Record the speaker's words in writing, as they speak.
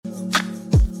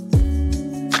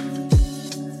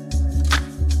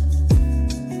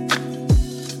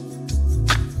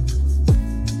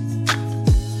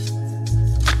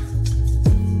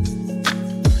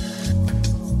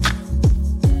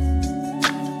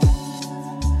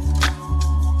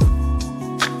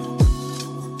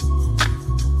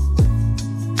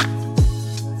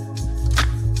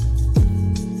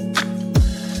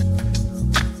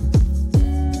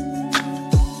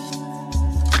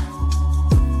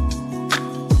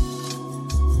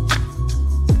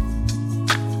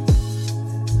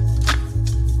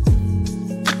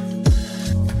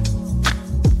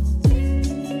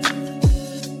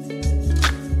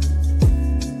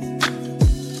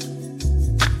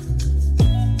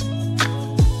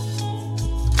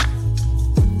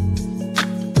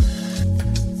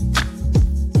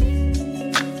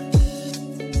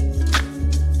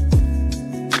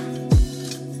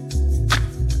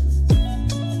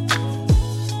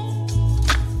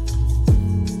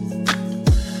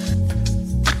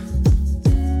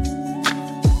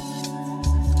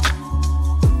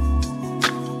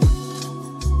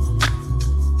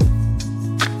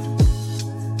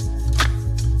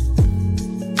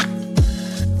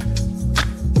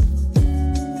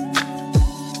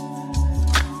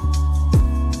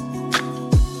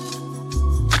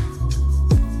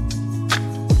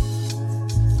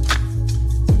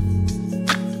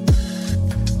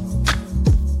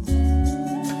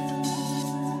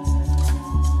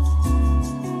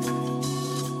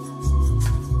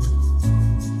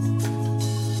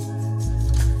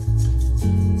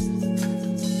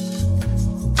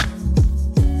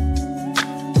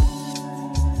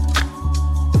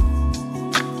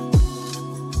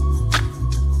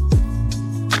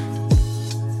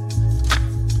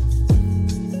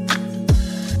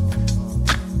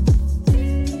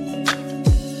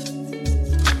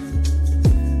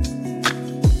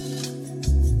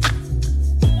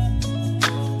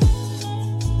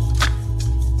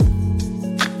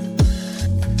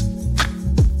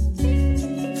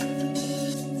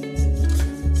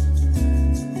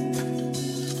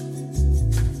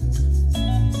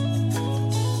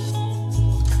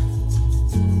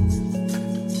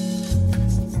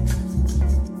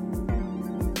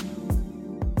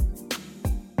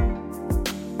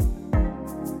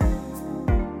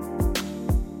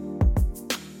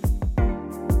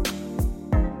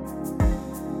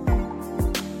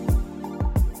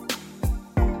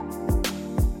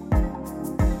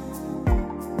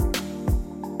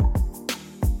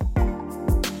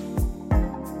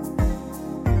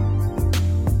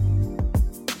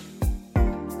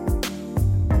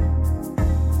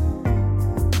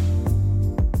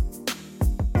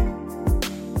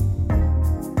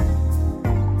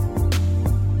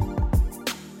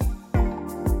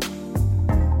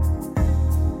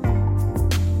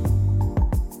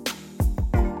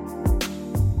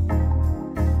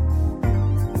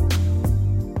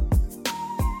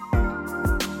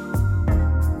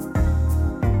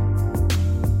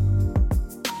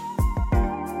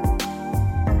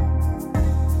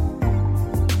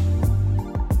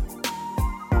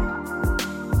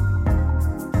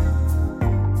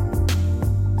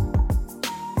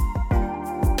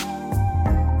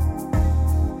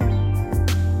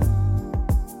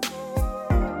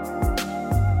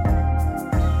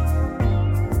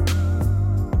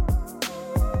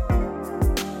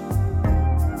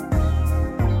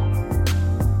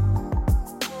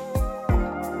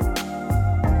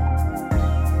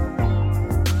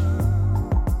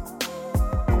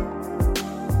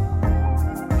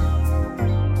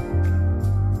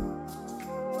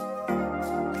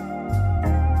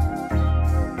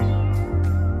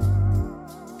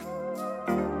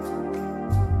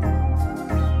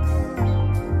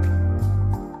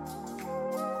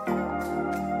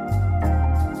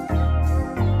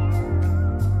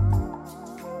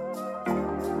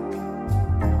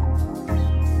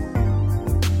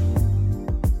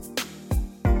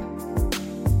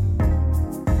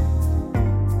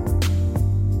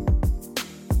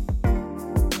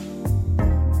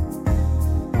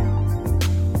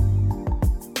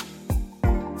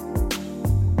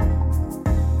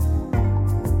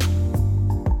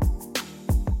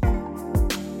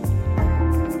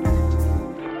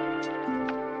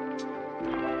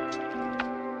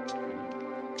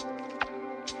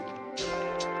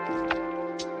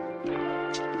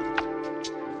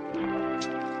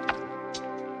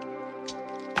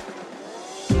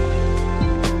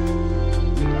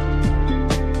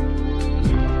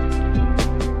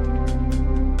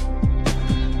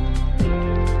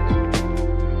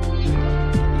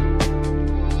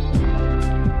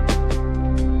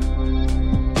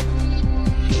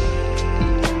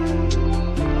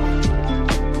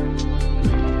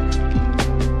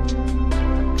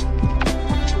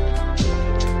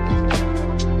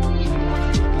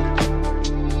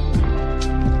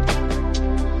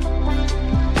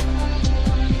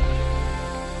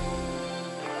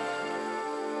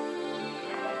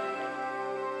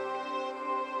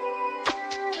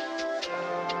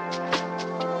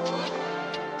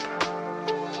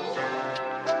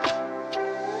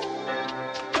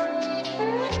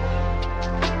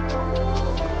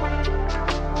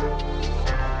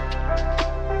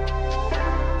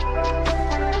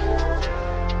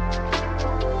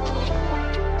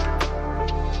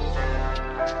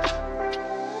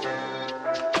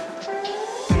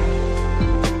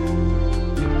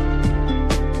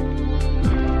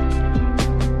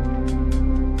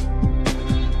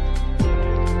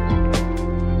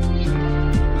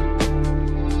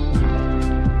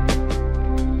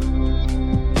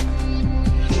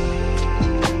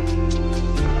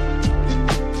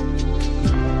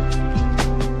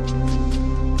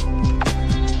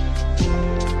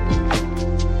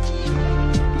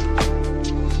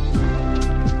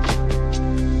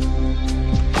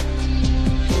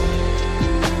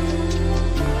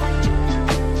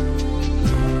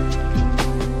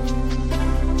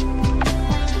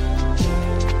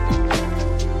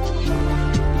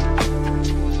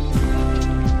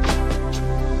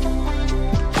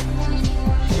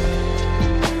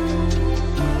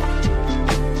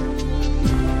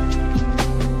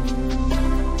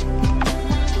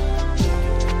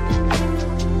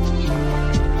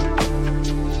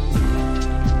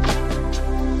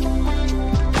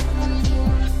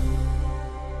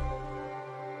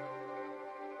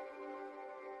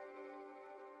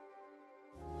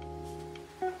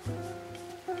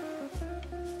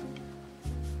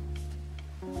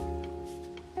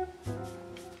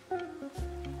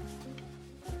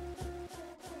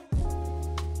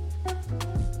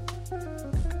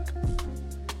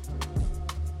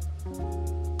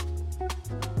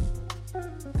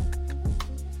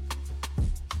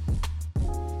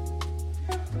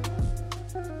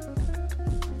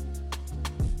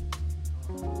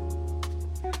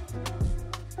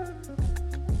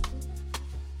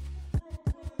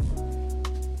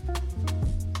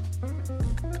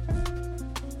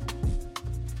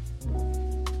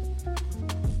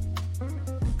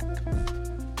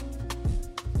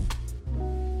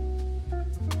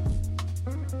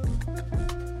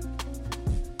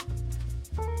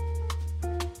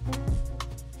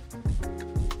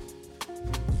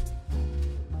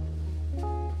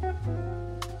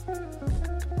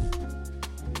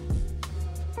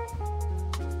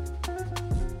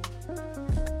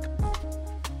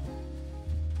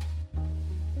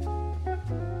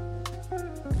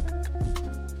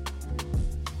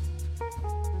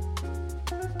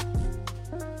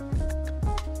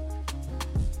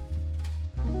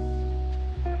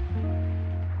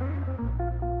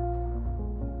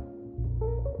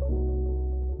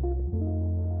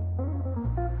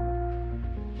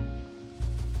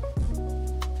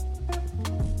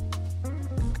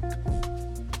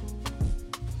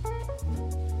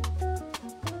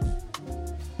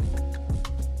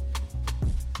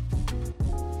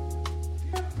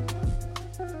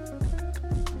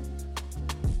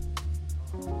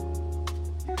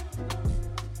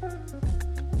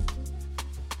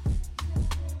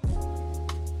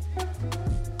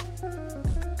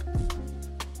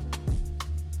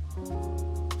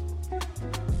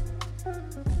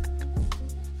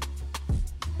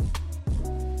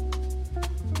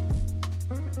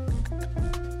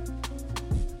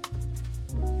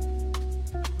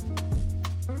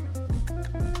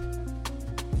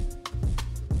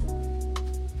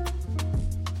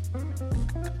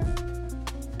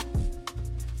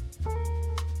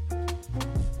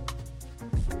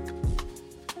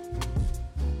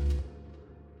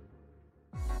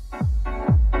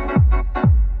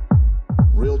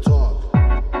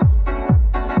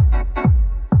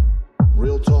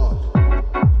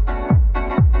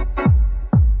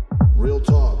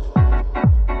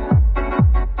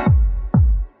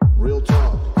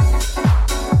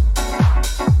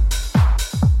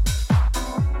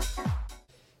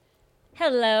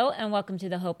and welcome to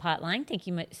the Hope Hotline. Thank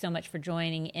you so much for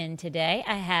joining in today.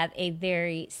 I have a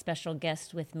very special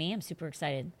guest with me. I'm super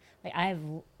excited. I've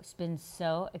been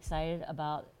so excited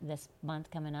about this month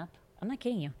coming up. I'm not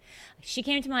kidding you. She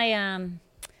came to my,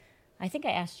 I think I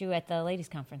asked you at the ladies'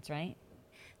 conference, right?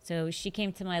 So she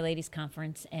came to my ladies'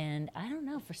 conference, and I don't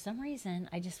know, for some reason,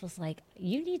 I just was like,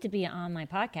 you need to be on my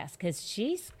podcast, because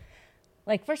she's,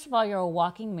 like, first of all, you're a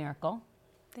walking miracle.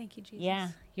 Thank you, Jesus. Yeah,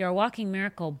 you're a walking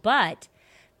miracle, but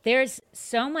there's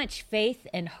so much faith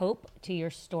and hope to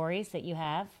your stories that you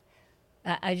have.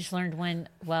 I just learned one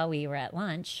while we were at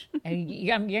lunch.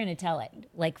 You're going to tell it.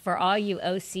 Like, for all you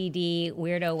OCD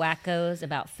weirdo wackos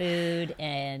about food,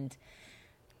 and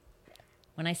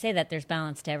when I say that, there's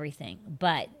balance to everything.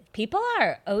 But people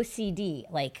are OCD,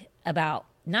 like, about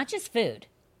not just food,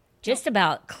 just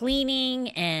about cleaning,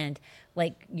 and,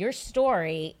 like, your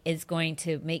story is going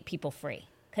to make people free.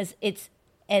 Because it's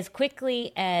as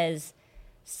quickly as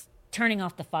turning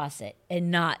off the faucet and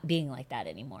not being like that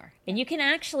anymore. And you can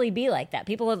actually be like that.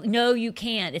 People will, no, you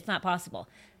can't. It's not possible.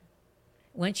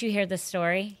 Once you hear the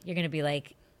story, you're going to be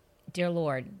like, dear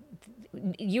Lord,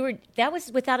 that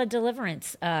was without a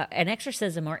deliverance, an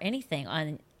exorcism or anything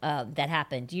on that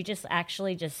happened. You just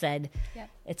actually just said, yep,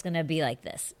 it's going to be like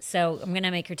this. So I'm going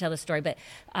to make her tell the story. But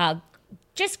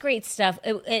just great stuff.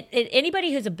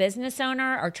 Anybody who's a business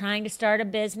owner or trying to start a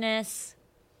business,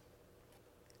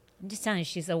 I'm just telling you,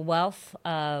 she's a wealth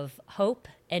of hope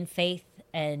and faith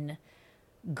and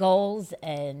goals.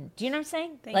 And do you know what I'm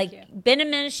saying? Thank you. Been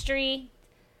in ministry,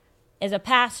 is a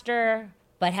pastor,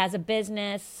 but has a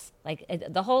business, like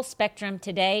the whole spectrum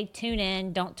today. Tune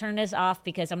in. Don't turn this off,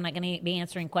 because I'm not going to be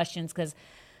answering questions, because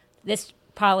this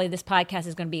podcast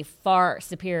is going to be far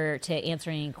superior to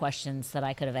answering questions that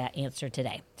I could have answered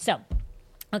today. So,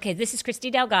 okay, this is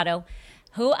Kristi Delgado,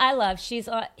 who I love.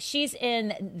 She's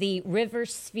in the river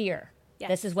sphere. Yes.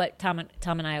 This is what Tom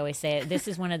and I always say. This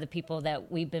is one of the people that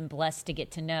we've been blessed to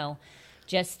get to know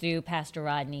just through Pastor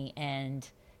Rodney and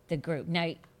the group.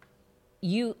 Now,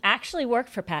 you actually worked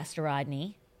for Pastor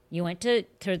Rodney. You went to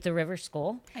the River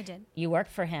School. I did. You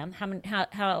worked for him.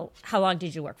 How long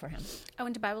did you work for him? I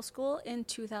went to Bible school in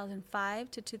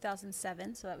 2005 to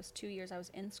 2007, so that was 2 years I was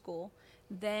in school.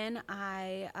 Then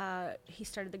he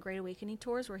started the Great Awakening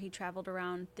tours, where he traveled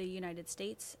around the United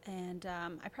States, and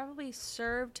I probably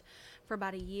served for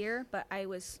about a year, but I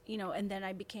was, and then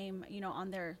I became,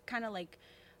 on their kind of like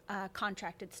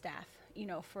contracted staff,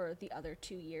 for the other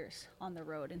 2 years on the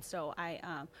road. And so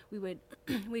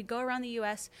we'd go around the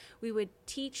U.S. We would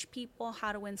teach people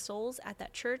how to win souls at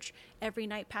that church. Every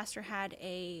night, pastor had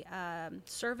a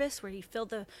service where he filled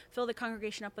the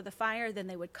congregation up with a fire. Then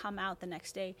they would come out the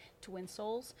next day to win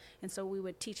souls. And so we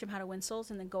would teach them how to win souls,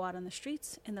 and then go out on the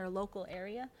streets in their local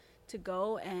area to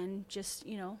go and just,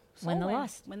 win the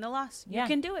lost. Win the lost. Yeah. You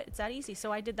can do it. It's that easy.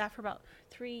 So I did that for about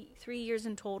three years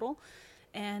in total.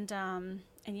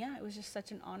 And yeah, it was just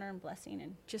such an honor and blessing,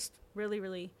 and just really,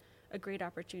 really a great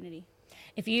opportunity.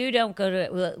 If you don't go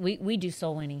to, we do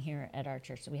soul winning here at our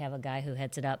church. So we have a guy who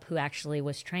heads it up, who actually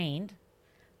was trained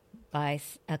by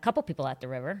a couple people at the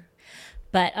river.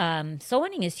 But soul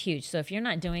winning is huge. So if you're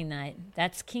not doing that,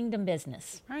 that's kingdom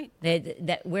business. Right.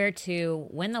 That we're to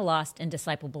win the lost and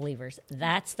disciple believers.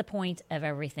 That's the point of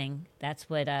everything. That's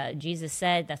what Jesus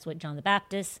said. That's what John the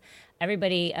Baptist,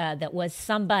 everybody that was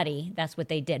somebody, that's what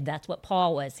they did. That's what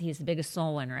Paul was. He's the biggest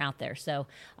soul winner out there. So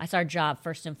that's our job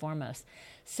first and foremost.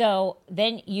 So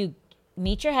then you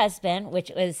meet your husband,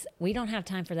 which is, we don't have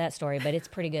time for that story, but it's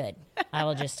pretty good. I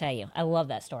will just tell you. I love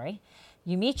that story.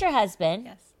 You meet your husband.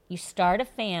 Yes. You start a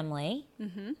family.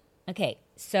 Mm-hmm. Okay,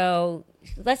 so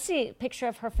let's see a picture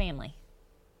of her family.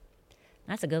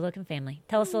 That's a good-looking family.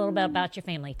 Tell us a little bit about your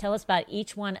family. Tell us about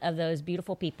each one of those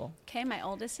beautiful people. Okay, my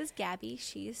oldest is Gabby.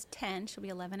 She's 10. She'll be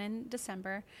 11 in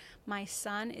December. My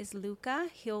son is Luca.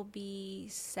 He'll be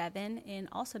 7 in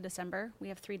also December. We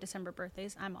have 3 December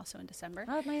birthdays. I'm also in December.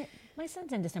 Oh, my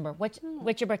son's in December. What's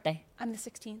your birthday? I'm the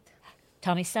 16th.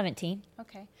 Tommy's 17.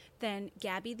 Okay. Then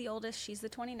Gabby, the oldest, she's the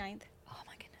 29th. Oh,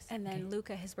 my goodness. And then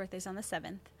Luca, his birthday's on the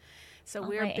 7th. So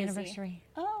we're my busy. Anniversary.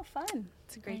 Oh, fun.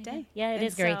 It's a great day. Yeah, it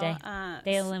is a great day.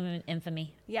 Day of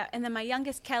infamy. Yeah, and then my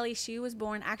youngest, Kelly, she was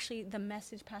born, actually, the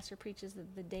message pastor preaches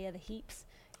the day of the heaps.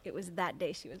 It was that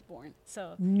day she was born.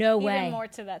 So no way. Even more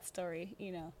to that story, Oh,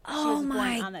 she was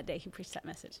born on that day he preached that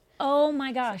message. Oh,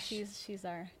 my gosh. So she's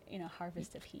our,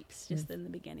 harvest of heaps, just in the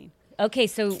beginning. Okay,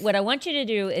 so what I want you to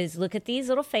do is look at these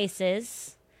little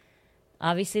faces.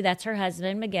 Obviously, that's her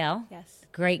husband, Miguel. Yes.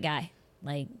 Great guy.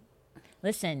 Like,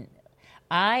 listen,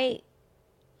 I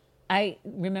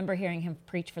remember hearing him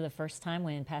preach for the first time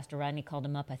when Pastor Rodney called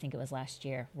him up. I think it was last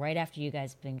year, right after you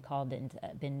guys been called and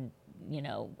been That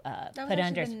was put actually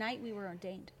under. the night we were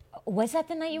ordained. Was that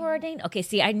the night you were ordained? Okay,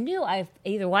 see, I knew I've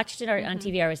either watched it or on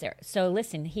TV or I was there. So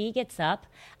listen, he gets up.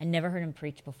 I never heard him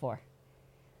preach before.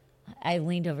 I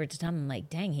leaned over to Tom. I'm like,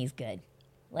 dang, he's good.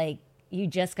 Like, you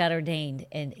just got ordained.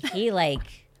 And he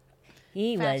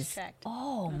he was, Fast-tracked.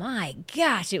 oh my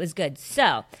gosh, it was good.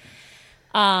 So,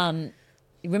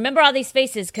 remember all these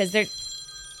faces because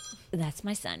that's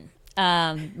my son.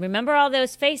 Remember all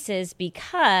those faces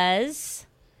because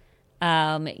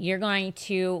when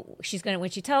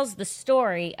she tells the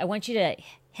story, I want you to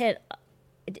hit,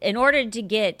 in order to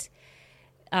get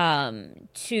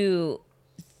to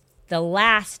the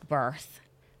last birth,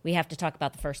 we have to talk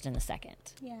about the first and the second.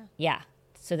 Yeah. Yeah,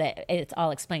 so that it's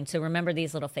all explained. So remember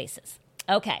these little faces.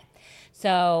 Okay,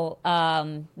 so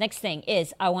next thing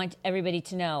is I want everybody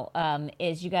to know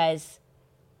is you guys,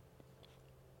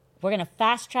 we're going to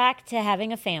fast track to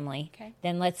having a family. Okay.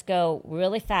 Then let's go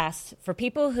really fast. For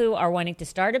people who are wanting to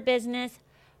start a business,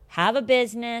 have a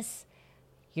business,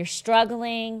 you're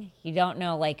struggling, you don't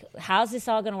know, like, how's this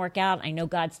all going to work out? I know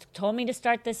God's told me to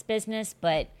start this business,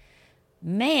 but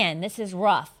man, this is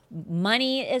rough.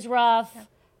 Money is rough.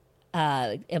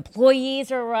 Yep.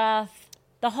 Employees are rough.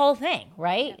 The whole thing,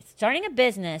 right? Yep. Starting a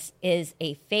business is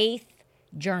a faith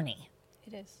journey.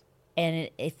 It is. And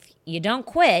if you don't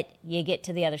quit, you get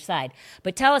to the other side.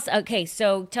 But tell us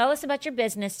about your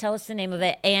business. Tell us the name of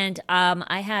it. And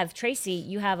I have Tracy,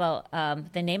 you have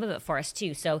the name of it for us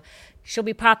too. So she'll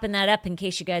be popping that up in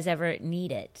case you guys ever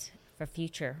need it for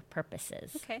future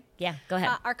purposes. Okay. Yeah, go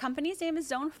ahead. Our company's name is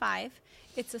Zone 5.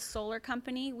 It's a solar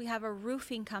company. We have a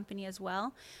roofing company as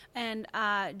well. And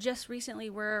just recently,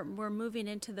 we're moving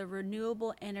into the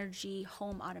renewable energy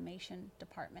home automation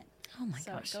department. Oh, my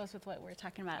gosh. So it goes with what we were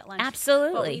talking about at lunch.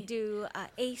 Absolutely. But we do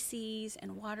ACs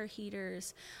and water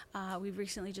heaters. We've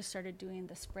recently just started doing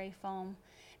the spray foam.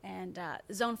 And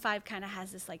Zone 5 kind of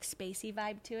has this like spacey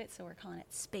vibe to it, so we're calling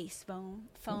it space foam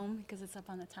because it's up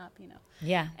on the top,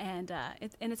 Yeah. And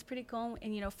it's pretty cool.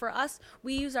 And for us,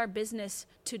 we use our business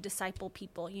to disciple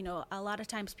people. A lot of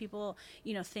times people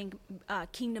think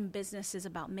kingdom business is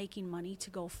about making money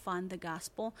to go fund the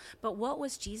gospel. But what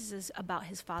was Jesus about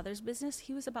his Father's business?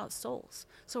 He was about souls.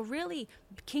 So really,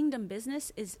 kingdom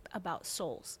business is about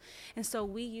souls. And so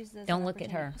we use this. Don't look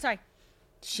at her. Sorry.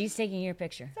 She's taking your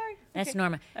picture. Sorry. That's okay.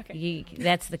 Norma. Okay.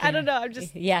 That's the. I don't know. I'm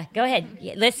just. Yeah. Go ahead.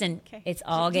 Listen. Okay. It's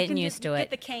all You getting can used to Get it.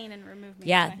 the cane and remove me.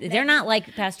 Yeah, Okay. they're not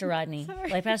like Pastor Rodney.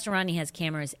 Sorry. Like Pastor Rodney has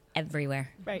cameras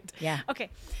everywhere. Right. Yeah. Okay.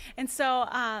 And so,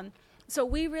 so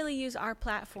we really use our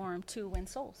platform to win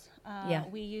souls. Yeah.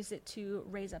 We use it to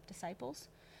raise up disciples.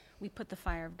 We put the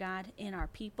fire of God in our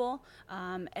people.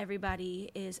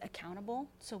 Everybody is accountable.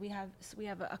 So we have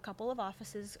a couple of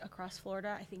offices across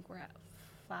Florida. I think we're at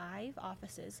 5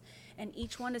 offices, and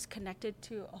each one is connected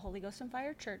to a Holy Ghost and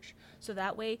Fire church. So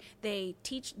that way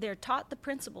they're taught the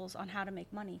principles on how to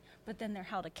make money, but then they're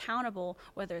held accountable,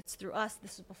 whether it's through us,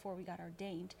 this is before we got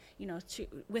ordained,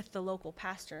 with the local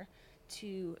pastor,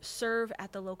 to serve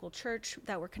at the local church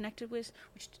that we're connected with,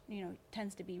 which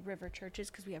tends to be River churches,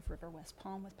 because we have River West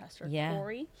Palm with Pastor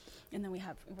Corey, and then we're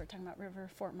talking about River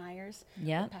Fort Myers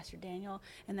with Pastor Daniel,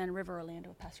 and then River Orlando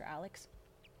with Pastor Alex.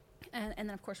 And then,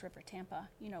 of course, River Tampa,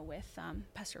 with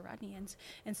Pastor Rodney.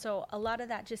 And so a lot of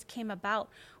that just came about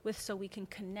so we can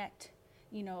connect,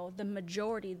 the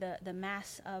majority, the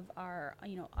mass of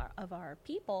our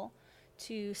people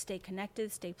to stay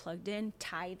connected, stay plugged in,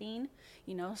 tithing,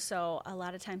 So a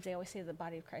lot of times they always say the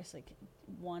body of Christ, like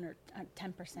 1 or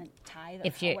 10% tithe.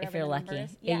 If you're lucky.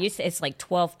 Yeah. It's like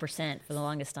 12% for the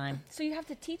longest time. So you have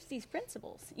to teach these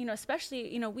principles,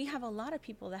 especially, we have a lot of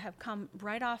people that have come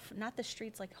right off, not the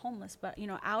streets like homeless, but,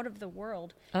 out of the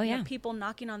world. Oh, yeah. People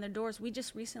knocking on their doors. We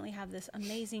just recently have this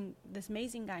amazing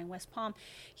guy in West Palm.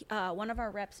 One of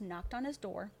our reps knocked on his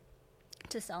door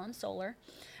to sell him solar.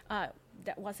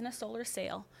 That wasn't a solar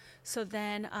sale. So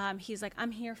then he's like,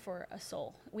 I'm here for a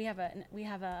soul. We have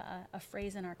a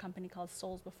phrase in our company called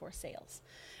souls before sales.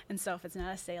 And so if it's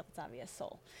not a sale, it's obvious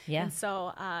soul. Yeah. And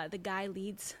so the guy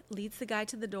leads the guy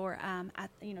to the door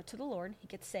to the Lord. He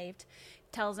gets saved,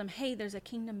 tells him, hey, there's a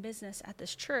kingdom business at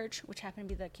this church, which happened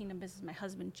to be the kingdom business my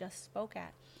husband just spoke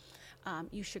at.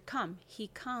 You should come.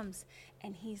 He comes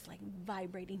and he's like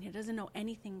vibrating. He doesn't know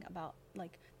anything about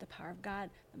like the power of God,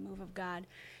 the move of God.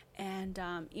 And,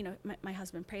 my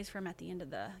husband prays for him at the end of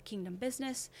the kingdom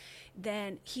business.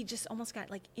 Then he just almost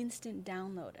got like instant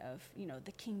download of,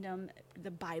 the kingdom,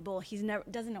 the Bible.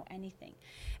 Doesn't know anything.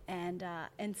 And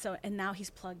now he's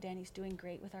plugged in. He's doing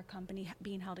great with our company,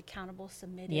 being held accountable,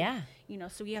 submitted. Yeah.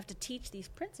 So we have to teach these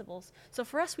principles. So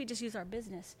for us, we just use our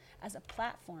business as a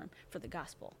platform for the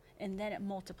gospel and then it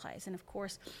multiplies. And of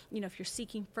course, if you're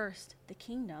seeking first the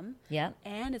kingdom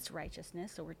and its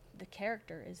righteousness, so the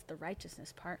character is the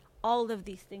righteousness part, all of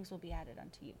these things will be added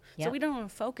unto you. So we don't want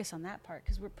to focus on that part,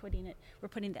 because we're putting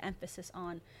the emphasis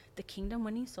on the kingdom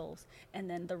winning souls, and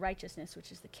then the righteousness,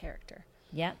 which is the character.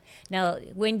 Yeah. Now,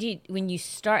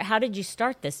 how did you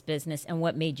start this business, and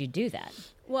what made you do that?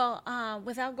 Well,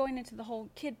 without going into the whole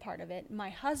kid part of it, my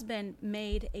husband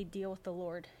made a deal with the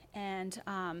Lord, and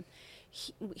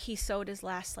he sowed his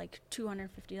last like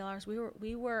 $250. We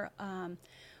were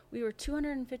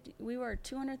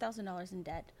 $200,000 in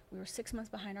debt. We were 6 months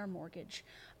behind our mortgage.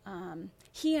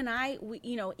 He and I,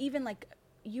 even like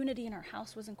unity in our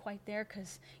house wasn't quite there,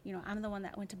 because I'm the one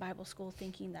that went to Bible school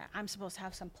thinking that I'm supposed to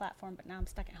have some platform, but now I'm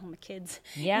stuck at home with kids.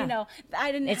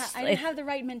 I didn't have the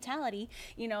right mentality,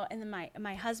 and then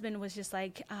my husband was just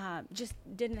like just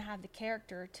didn't have the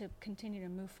character to continue to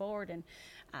move forward. And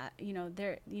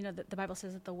the Bible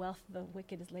says that the wealth of the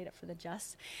wicked is laid up for the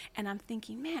just. And I'm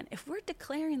thinking, man, if we're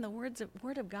declaring the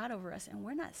word of God over us and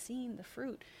we're not seeing the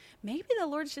fruit, maybe the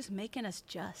Lord's just making us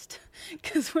just,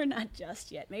 because we're not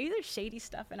just yet. Maybe there's shady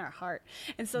stuff in our heart.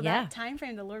 And so that time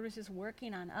frame, the Lord was just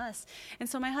working on us. And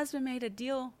so my husband made a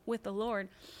deal with the Lord.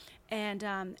 And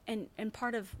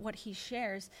part of what he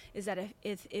shares is that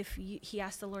he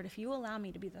asked the Lord, if you allow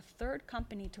me to be the third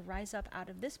company to rise up out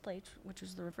of this place, which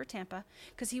was the River Tampa,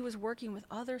 because he was working with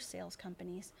other sales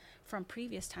companies from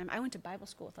previous time. I went to Bible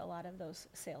school with a lot of those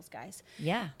sales guys.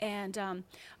 Yeah. And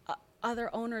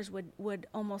other owners would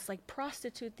almost like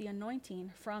prostitute the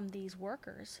anointing from these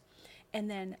workers, and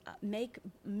then make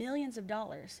millions of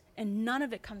dollars, and none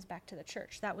of it comes back to the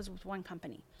church. That was with one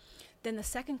company. Then the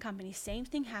second company, same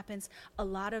thing happens. A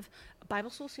lot of Bible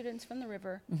school students from the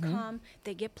river come,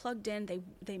 they get plugged in,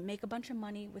 they make a bunch of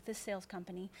money with this sales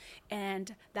company,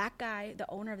 and that guy, the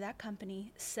owner of that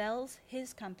company, sells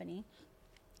his company,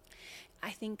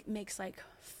 I think makes like,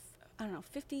 I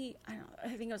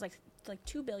think it was like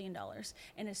 $2 billion,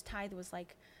 and his tithe was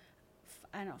like,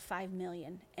 $5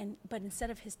 million. But instead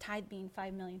of his tithe being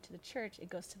 $5 million to the church, it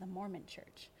goes to the Mormon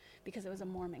church, because it was a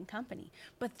Mormon company.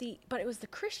 But it was the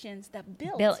Christians that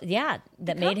built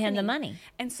that made him the money.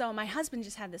 And so my husband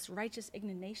just had this righteous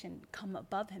indignation come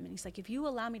above him, and he's like, if you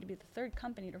allow me to be the third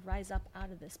company to rise up out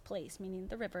of this place, meaning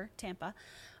the river, Tampa,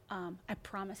 I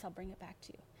promise I'll bring it back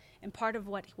to you. And part of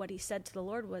what he said to the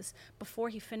Lord was, before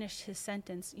he finished his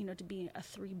sentence, to be a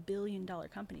 $3 billion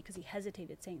company, because he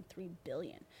hesitated saying $3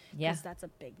 billion, because that's a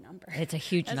big number. It's a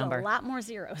huge number. A lot more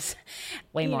zeros.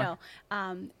 Way more.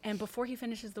 And before he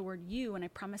finishes the word you, and I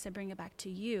promise I bring it back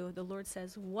to you, the Lord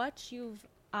says, what you've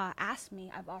asked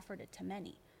me, I've offered it to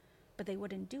many, but they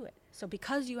wouldn't do it. So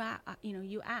because you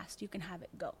asked, you can have it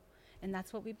go. And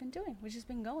that's what we've been doing. We've just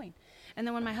been going. And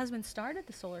then when my husband started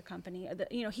the solar company,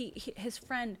 his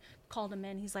friend called him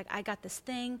in. He's like, I got this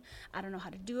thing. I don't know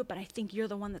how to do it, but I think you're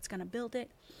the one that's going to build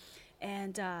it.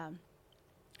 And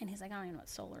he's like, I don't even know what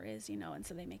solar is, And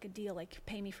so they make a deal, like,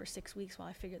 pay me for 6 weeks while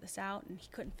I figure this out. And he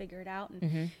couldn't figure it out.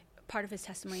 And part of his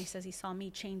testimony, he says he saw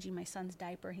me changing my son's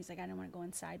diaper. He's like, I didn't want to go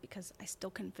inside because I still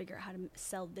couldn't figure out how to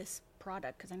sell this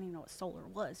product, because I didn't even know what solar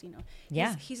was,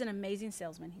 He's an amazing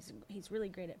salesman. He's really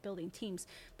great at building teams,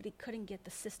 but he couldn't get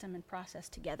the system and process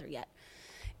together yet.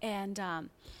 And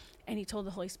he told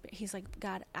the Holy Spirit, he's like,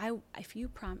 God, I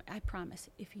promise,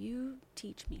 if you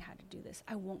teach me how to do this,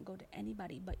 I won't go to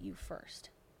anybody but you first.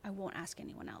 I won't ask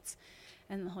anyone else.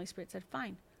 And the Holy Spirit said,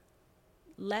 fine,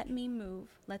 let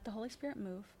the Holy Spirit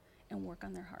move and work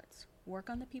on their hearts, work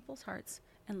on the people's hearts,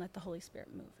 and let the Holy Spirit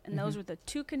move. And those were the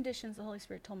two conditions the Holy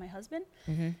Spirit told my husband.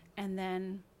 And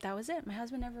then that was it. My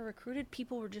husband never recruited.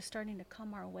 People were just starting to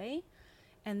come our way.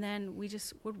 And then we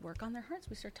just would work on their hearts.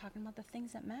 We started talking about the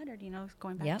things that mattered,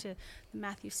 going back to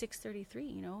Matthew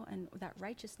 6:33, and that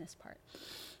righteousness part.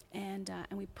 And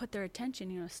we put their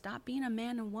attention, stop being a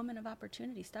man and woman of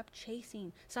opportunity. Stop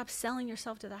chasing. Stop selling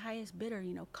yourself to the highest bidder.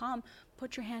 Come,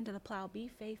 put your hand to the plow. Be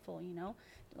faithful,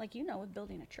 with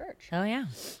building a church. Oh, yeah.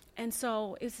 And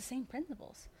so it was the same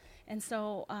principles. And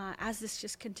so as this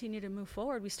just continued to move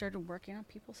forward, we started working on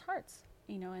people's hearts,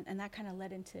 and that kind of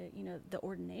led into, the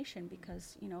ordination,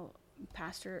 because,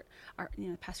 Pastor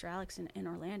Alex in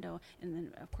Orlando, and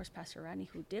then of course Pastor Rodney,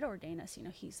 who did ordain us,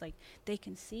 he's like, they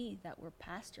can see that we're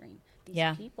pastoring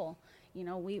these people.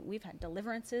 We've had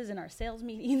deliverances in our sales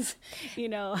meetings,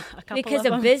 a couple because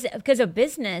of them. Because a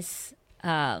business,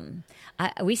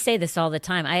 we say this all the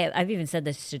time. I've even said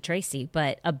this to Tracy,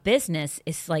 but a business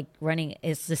is like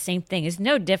it's the same thing. There's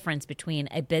no difference between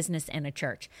a business and a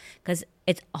church, because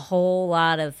it's a whole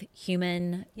lot of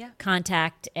human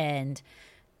contact and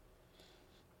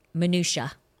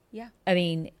minutia. Yeah. I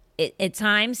mean, at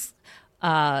times,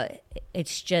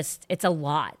 it's a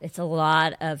lot. It's a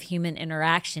lot of human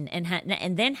interaction,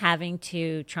 and then having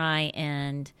to try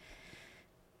and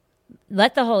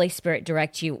let the Holy Spirit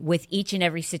direct you with each and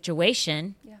every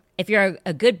situation. Yeah. If you're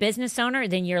a good business owner,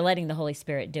 then you're letting the Holy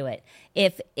Spirit do it.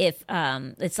 If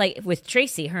it's like with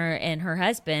Tracy, her and her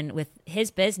husband with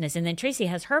his business, and then Tracy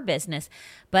has her business,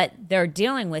 but they're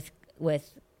dealing with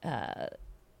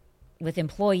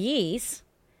employees,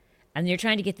 and you're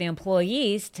trying to get the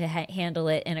employees to handle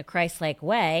it in a Christ-like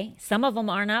way. Some of them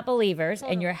are not believers,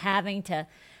 Totally. and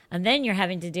then you're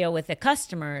having to deal with the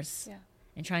customers. Yeah.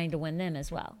 And trying to win them as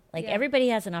well. Like Yeah. everybody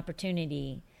has an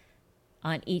opportunity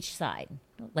on each side,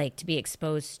 like to be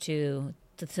exposed to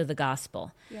the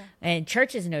gospel. Yeah. And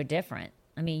church is no different.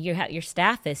 I mean, your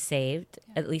staff is saved.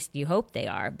 At least you hope they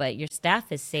are. But your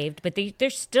staff is saved. But they're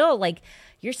still like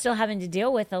you're still having to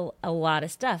deal with a lot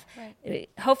of stuff. Right.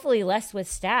 Hopefully less with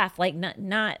staff. Like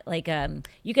not like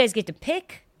you guys get to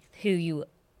pick who you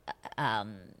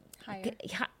Higher.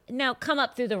 now come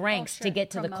up through the ranks sure. to get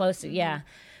to the Promote. closer. Mhm. Yeah.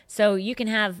 So you can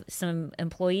have some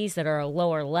employees that are a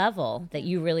lower level that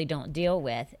you really don't deal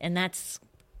with, and that's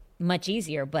much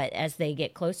easier. But as they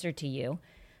get closer to you,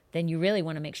 then you really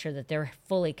want to make sure that they're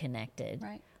fully connected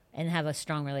Right. and have a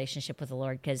strong relationship with the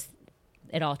Lord, because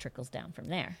it all trickles down from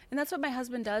there. And that's what my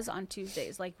husband does on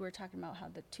Tuesdays. Like we were talking about how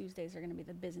the Tuesdays are going to be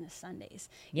the business Sundays.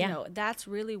 Yeah. You know, that's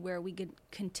really where we could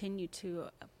continue to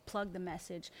plug the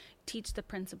message, teach the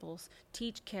principles,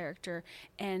 teach character,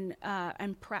 and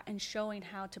showing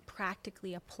how to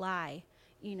practically apply,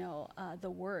 the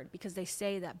word, because they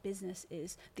say that business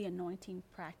is the anointing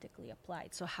practically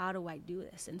applied. So how do I do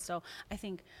this? And so I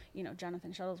think,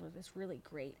 Jonathan Shuttlesworth is really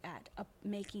great at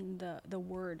making the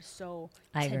word so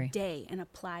I agree. today and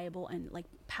applicable and like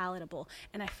palatable.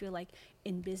 And I feel like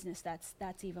in business,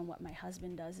 that's even what my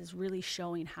husband does, is really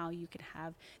showing how you can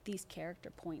have these character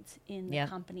points in the Yep.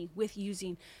 company with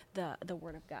using the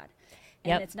word of God. And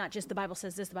Yep. it's not just the Bible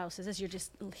says this, the Bible says this. You're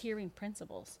just hearing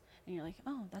principles, and you're like,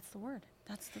 oh, that's the word.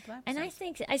 That's the Bible. And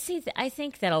says. I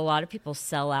think that a lot of people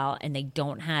sell out and they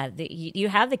don't have you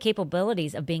have the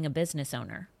capabilities of being a business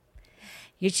owner.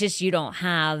 It's just you don't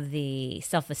have the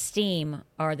self-esteem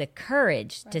or the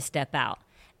courage to step out.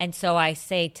 And so I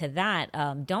say to that,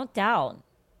 don't doubt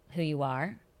who you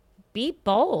are. Be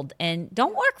bold and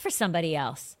don't work for somebody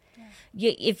else.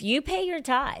 If you pay your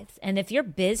tithes, and if your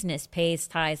business pays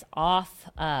tithes off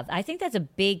of, I think that's a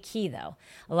big key, though.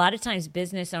 A lot of times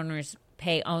business owners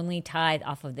pay only tithe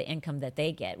off of the income that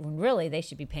they get, when really they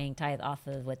should be paying tithe off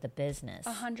of what the business.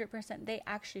 100%. They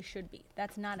actually should be.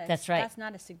 That's right. That's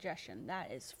not a suggestion.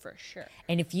 That is for sure.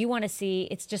 And if you want to see,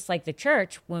 it's just like the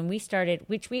church when we started,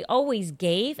 which we always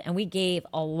gave, and we gave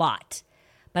a lot.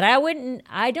 But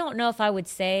I don't know if I would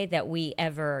say that we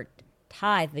ever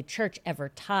tithe, the church ever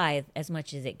tithe as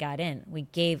much as it got in. We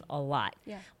gave a lot.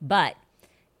 Yeah. But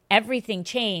everything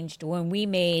changed when we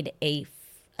made a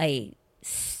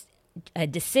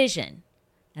decision,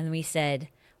 and we said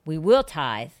we will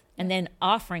tithe, and then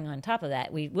offering on top of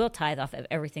that, we will tithe off of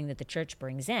everything that the church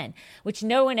brings in, which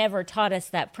no one ever taught us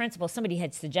that principle. Somebody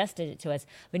had suggested it to us,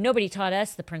 but nobody taught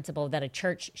us the principle that a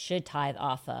church should tithe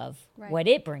off of what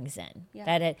it brings in.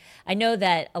 Yeah. I know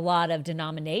that a lot of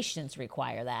denominations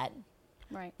require that.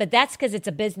 Right. But that's because it's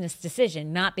a business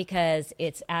decision, not because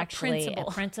it's actually a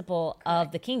principle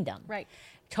of the kingdom. Right.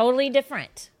 Totally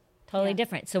different. Totally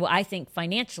different. So I think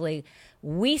financially,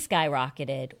 we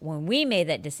skyrocketed when we made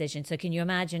that decision. So can you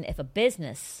imagine if a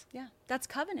business That's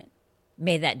covenant.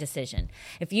 made that decision?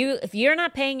 If you're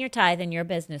not paying your tithe and you're a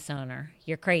business owner,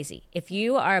 you're crazy. If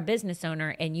you are a business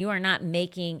owner and you are not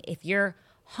making, if your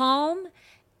home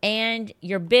and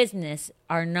your business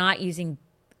are not using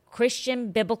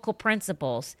Christian biblical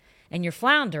principles and you're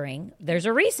floundering, there's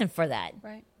a reason for that.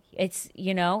 Right. It's,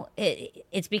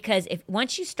 it's because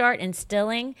once you start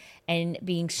instilling and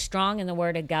being strong in the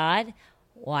Word of God,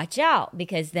 watch out,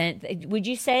 because then would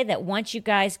you say that once you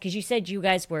guys, because you said you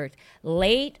guys were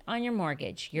late on your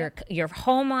mortgage, your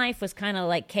home life was kind of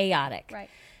like chaotic. Right.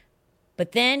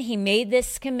 But then he made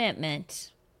this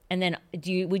commitment. And then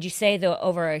would you say that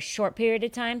over a short period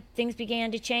of time, things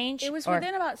began to change? It was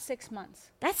within about 6 months.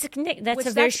 That's a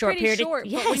very short pretty period. Short,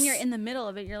 Yes. But when you're in the middle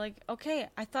of it, you're like, okay,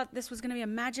 I thought this was going to be a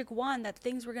magic wand, that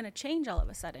things were going to change all of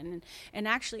a sudden. And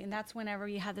actually, and that's whenever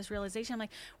you have this realization, I'm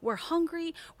like, we're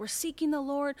hungry, we're seeking the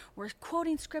Lord, we're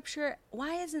quoting scripture.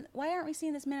 Why aren't we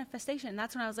seeing this manifestation? And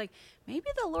that's when I was like, maybe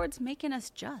the Lord's making us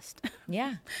just.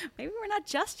 Yeah. Maybe we're not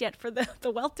just yet for the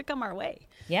wealth to come our way.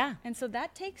 Yeah. And so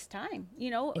that takes time,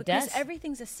 It because does.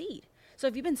 everything's a seed. So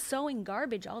if you've been sowing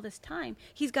garbage all this time,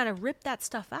 he's got to rip that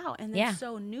stuff out and then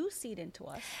sow new seed into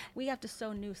us. We have to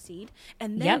sow new seed,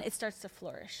 and then it starts to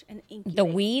flourish and incubate. The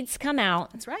weeds come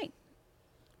out. That's right.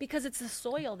 Because it's the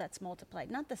soil that's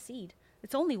multiplied, not the seed.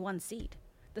 It's only one seed.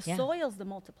 The soil's the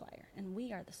multiplier, and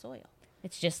we are the soil.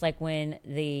 It's just like when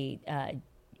the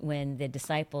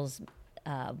disciples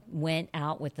went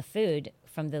out with the food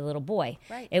from the little boy.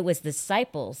 Right. It was the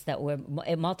disciples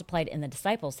it multiplied in the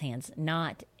disciples' hands,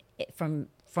 not from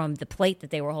the plate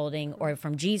that they were holding or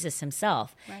from Jesus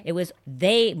himself. Right. It was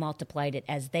they multiplied it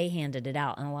as they handed it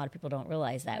out, and a lot of people don't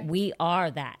realize that. Right. We are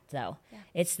that, though. Yeah.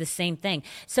 It's the same thing.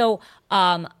 So,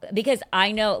 because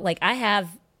I know, like, I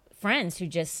have friends who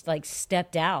just, like,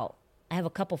 stepped out. I have a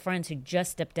couple friends who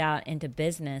just stepped out into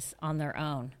business on their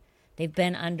own. They've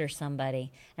been under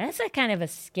somebody. And that's a kind of a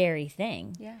scary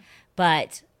thing. Yeah.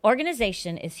 But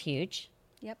organization is huge.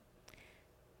 Yep.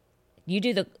 You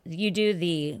do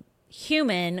the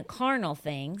human carnal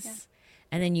things,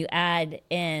 and then you add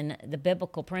in the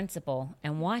biblical principle,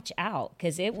 and watch out,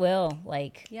 because it will,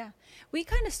 like... Yeah. We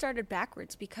kind of started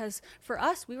backwards, because for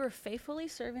us, we were faithfully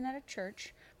serving at a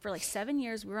church for like 7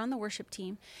 years. We were on the worship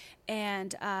team,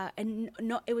 and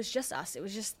no, it was just us. It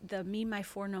was just the me, my,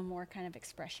 four, no more kind of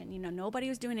expression. You know, nobody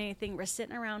was doing anything. We're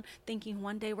sitting around thinking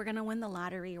one day we're going to win the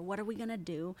lottery, or what are we going to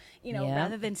do, you know,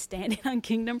 rather than standing on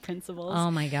kingdom principles. Oh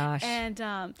my gosh. And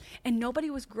nobody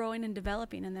was growing and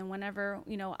developing. And then whenever,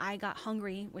 you know, I got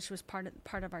hungry, which was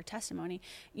part of our testimony,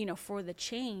 you know, for the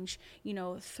change, you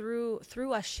know, through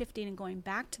us shifting and going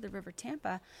back to the River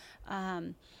Tampa,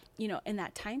 you know, in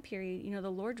that time period, you know,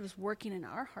 the Lord was working in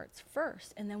our hearts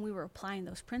first, and then we were applying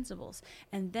those principles.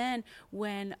 And then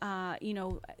when, you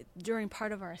know, during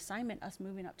part of our assignment, us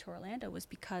moving up to Orlando was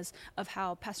because of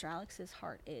how Pastor Alex's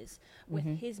heart is with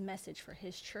his message for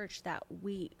his church, that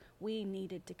we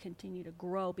needed to continue to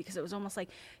grow, because it was almost like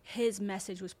his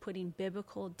message was putting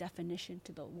biblical definition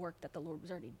to the work that the Lord was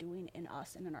already doing in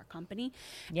us and in our company.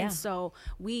 Yeah. And so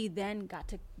we then got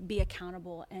to be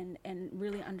accountable and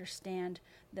really understand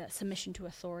the submission to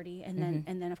authority, and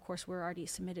then of course we're already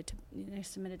submitted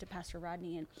to Pastor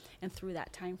Rodney, and through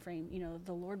that time frame, you know,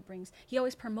 the Lord he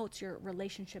always promotes your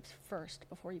relationships first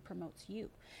before he promotes you.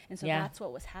 And so that's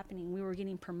what was happening. We were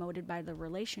getting promoted by the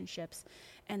relationships,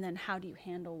 and then how do you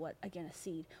handle a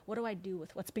seed? What do I do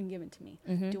with what's been given to me?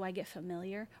 Do I get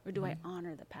familiar, or do I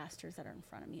honor the pastors that are in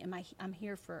front of me? I'm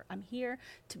here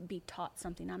to be taught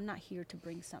something. I'm not here to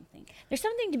bring something. There's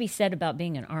something to be said about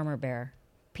being an armor bearer.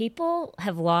 People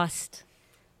have,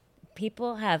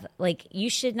 like, you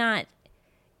should not,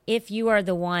 if you are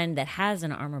the one that has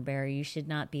an armor bearer, you should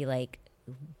not be like,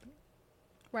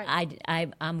 right,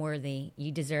 I'm worthy,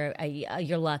 you deserve,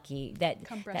 you're lucky.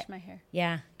 Come brush my hair.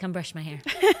 Yeah, come brush my hair.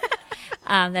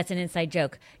 That's an inside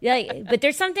joke. Yeah, but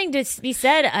there's something to be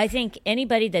said. I think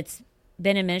anybody that's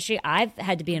been in ministry, I've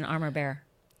had to be an armor bearer.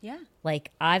 Yeah.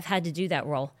 Like, I've had to do that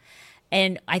role.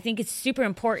 And I think it's super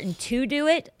important to do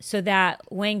it, so that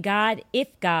if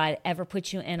God ever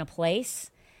puts you in a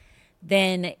place,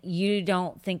 then you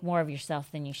don't think more of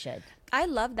yourself than you should. I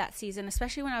love that season,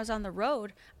 especially when I was on the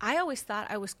road. I always thought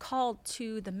I was called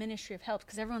to the ministry of help,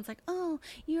 because everyone's like, oh,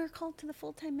 you're called to the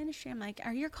full-time ministry. I'm like,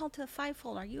 are you called to the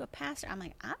fivefold? Are you a pastor? I'm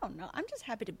like, I don't know. I'm just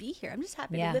happy to be here. I'm just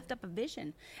happy to lift up a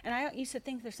vision. And I used to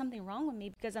think there's something wrong with me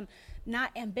because I'm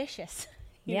not ambitious.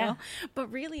 You know?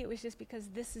 But really it was just because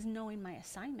this is knowing my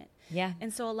assignment. Yeah.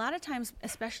 And so a lot of times,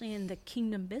 especially in the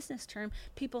kingdom business term,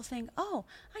 people think, oh,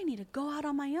 I need to go out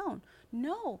on my own.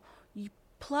 No, you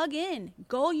plug in,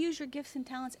 go use your gifts and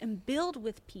talents and build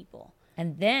with people.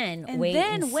 And then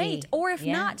wait. Or if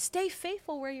not, stay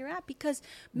faithful where you're at, because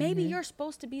maybe you're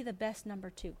supposed to be the best number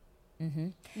two.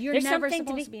 You're never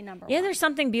supposed to be number one. Yeah, there's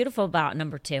something beautiful about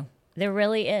number two. There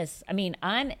really is. I mean,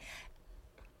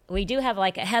 we do have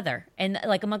like a Heather, and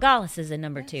like a Magalis is a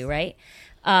number two, right?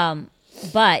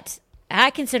 But I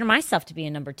consider myself to be a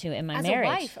number two in my marriage.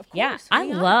 As a wife, of course. Yeah, I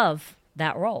love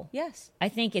that role. Yes. I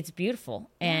think it's beautiful,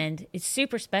 and it's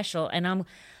super special, and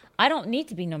I don't need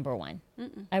to be number one.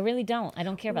 I really don't. I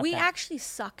don't care about that. We actually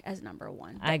suck as number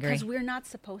one. I agree. Because we're not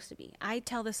supposed to be. I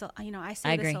tell this, I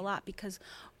say this a lot, because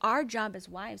our job as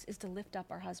wives is to lift up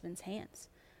our husband's hands.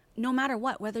 No matter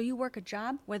what, whether you work a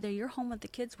job, whether you're home with the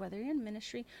kids, whether you're in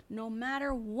ministry, no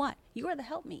matter what, you are the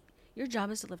helpmeet. Your job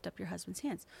is to lift up your husband's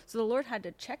hands. So the Lord had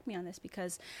to check me on this,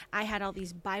 because I had all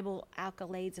these Bible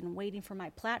accolades and waiting for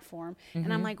my platform.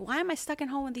 And I'm like, why am I stuck at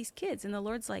home with these kids? And the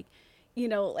Lord's like,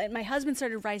 and my husband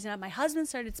started rising up. My husband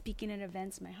started speaking at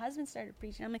events. My husband started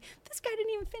preaching. I'm like, this guy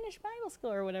didn't even finish Bible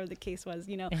school or whatever the case was,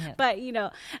 Yeah. But,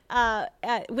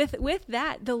 with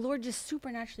that, the Lord just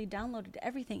supernaturally downloaded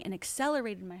everything and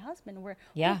accelerated my husband where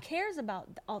Yeah. who cares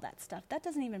about all that stuff? That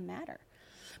doesn't even matter.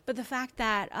 But the fact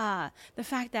that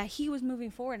he was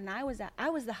moving forward and I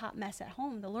was the hot mess at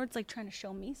home, the Lord's like trying to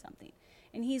show me something.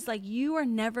 And he's like, you are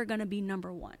never going to be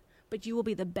number one, but you will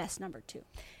be the best number two.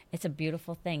 It's a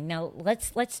beautiful thing. Now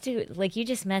let's do, like you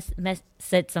just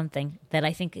said something that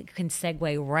I think can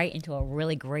segue right into a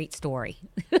really great story.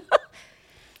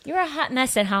 You're a hot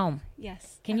mess at home.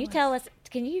 Yes. Can you tell us?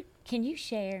 Can you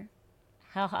share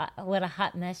what a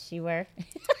hot mess you were?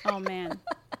 Oh man,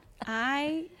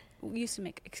 I used to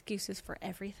make excuses for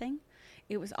everything.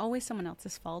 It was always someone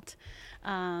else's fault.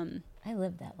 I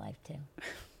lived that life too.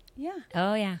 Yeah.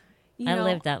 Oh yeah. I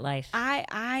lived that life.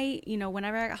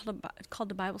 Whenever I got called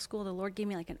to Bible school, the Lord gave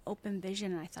me like an open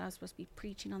vision, and I thought I was supposed to be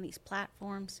preaching on these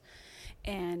platforms,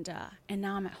 and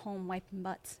now I'm at home wiping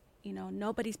butts.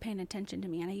 Nobody's paying attention to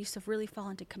me, and I used to really fall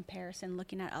into comparison,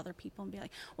 looking at other people and be like,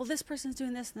 well, this person's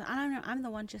doing this, and I don't know, I'm the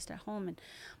one just at home. And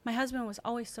my husband was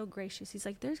always so gracious. He's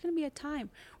like, there's going to be a time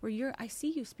where I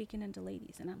see you speaking into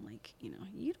ladies, and I'm like, you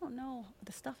don't know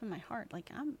the stuff in my heart.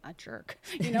 Like, I'm a jerk,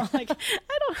 like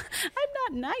I'm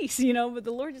not nice, but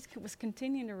the Lord just was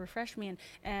continuing to refresh me,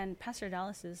 and Pastor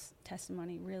Dallas's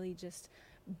testimony really just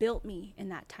built me in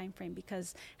that time frame,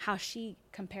 because how she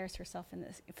compares herself in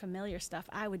this familiar stuff,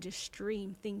 I would just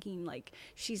stream thinking like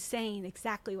she's saying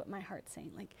exactly what my heart's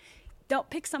saying, like,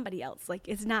 don't pick somebody else, like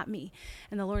it's not me.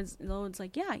 And the Lord's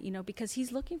like, yeah, because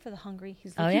he's looking for the hungry,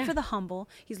 he's looking for the humble,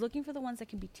 he's looking for the ones that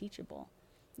can be teachable,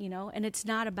 and it's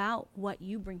not about what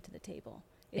you bring to the table.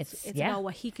 It's about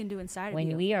what he can do inside of you.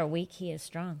 When we are weak, he is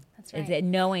strong. That's right.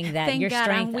 Knowing that Thank your God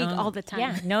strength, I'm weak all the time.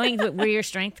 Yeah, knowing where your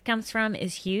strength comes from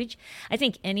is huge. I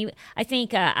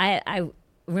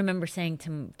remember saying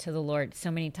to the Lord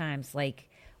so many times, like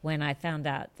when I found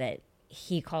out that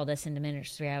he called us into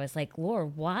ministry, I was like,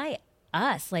 Lord, why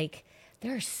us? Like,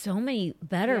 there are so many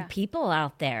better people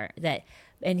out there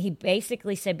and he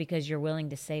basically said, because you're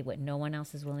willing to say what no one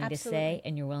else is willing to say,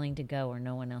 and you're willing to go where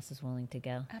no one else is willing to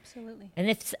go. Absolutely. And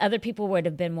if other people would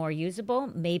have been more usable,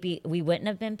 maybe we wouldn't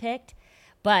have been picked.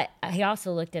 But he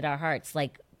also looked at our hearts.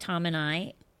 Like Tom and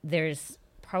I, there's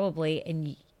probably,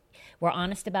 and we're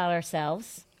honest about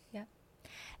ourselves. Yeah.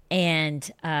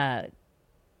 And I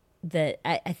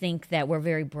think that we're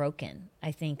very broken.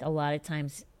 I think a lot of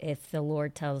times if the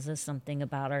Lord tells us something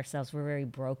about ourselves, we're very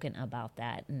broken about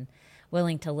that and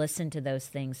willing to listen to those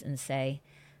things and say,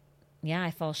 yeah,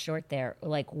 I fall short there.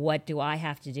 Like, what do I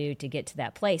have to do to get to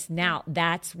that place? Now,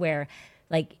 that's where,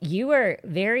 like, you were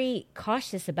very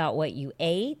cautious about what you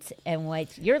ate and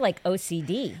what you're like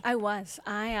OCD. I was.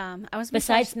 I was.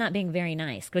 Besides not being very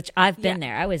nice, which I've been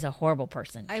there. I was a horrible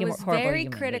person. I was very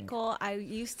critical. I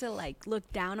used to like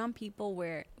look down on people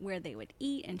where they would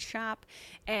eat and shop,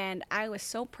 and I was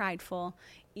so prideful,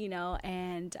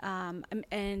 and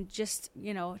just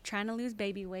trying to lose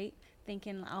baby weight.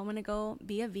 Thinking I'm gonna go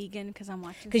be a vegan because I'm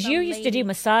watching. Because you used to do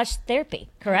massage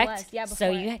therapy, correct? Yeah. So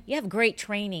you have great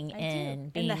training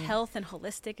in the health and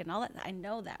holistic and all that. I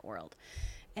know that world,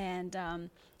 and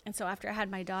so after I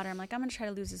had my daughter, I'm like, I'm gonna try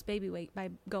to lose this baby weight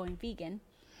by going vegan,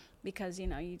 because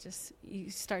you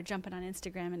start jumping on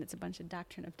Instagram and it's a bunch of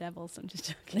doctrine of devils. I'm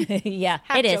just joking. Yeah,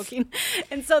 it is.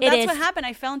 And so that's what happened.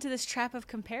 I fell into this trap of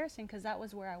comparison because that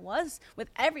was where I was with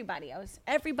everybody.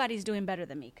 Everybody's doing better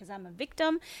than me because I'm a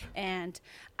victim, and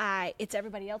it's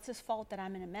everybody else's fault that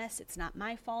I'm in a mess. It's not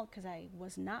my fault because I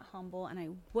was not humble and I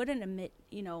wouldn't admit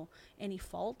any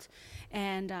fault,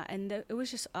 and it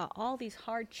was just all these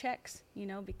hard checks,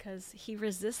 because he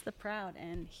resists the proud,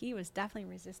 and he was definitely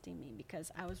resisting me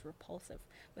because I was repulsive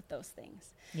with those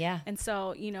things. Yeah. And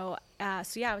so,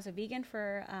 I was a vegan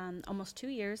for almost 2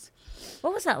 years.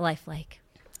 What was that life like?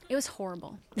 It was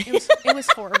horrible. It was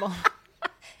horrible.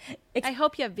 I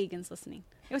hope you have vegans listening.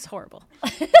 It was horrible.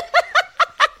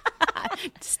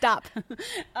 Stop.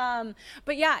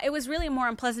 But yeah, it was really more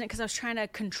unpleasant because I was trying to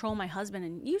control my husband,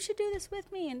 and you should do this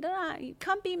with me, and you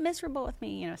come be miserable with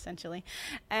me, essentially.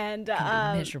 And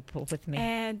miserable with me.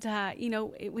 And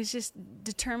it was just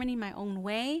determining my own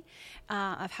way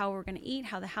of how we're going to eat,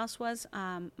 how the house was.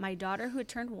 My daughter, who had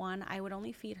turned 1, I would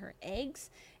only feed her eggs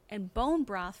and bone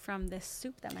broth from this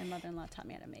soup that my mother-in-law taught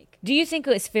me how to make. Do you think it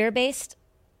was fear-based?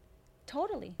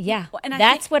 Totally. Yeah. And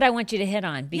that's what I want you to hit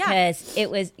on, because it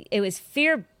was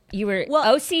fear. You were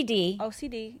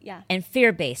OCD, yeah, and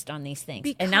fear-based on these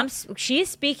things. She is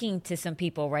speaking to some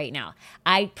people right now.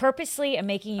 I purposely am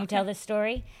making you tell this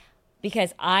story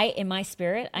Because in my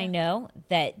spirit, I know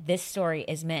that this story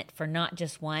is meant for not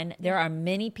just one. There are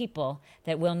many people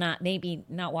that will maybe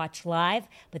not watch live,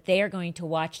 but they are going to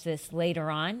watch this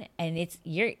later on, and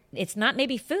it's not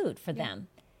maybe food for them.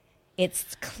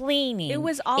 It's cleaning. It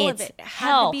was all of it. It had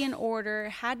health. to be in order.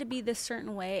 It had to be this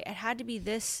certain way. It had to be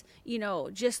this,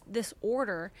 just this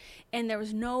order. And there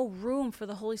was no room for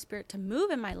the Holy Spirit to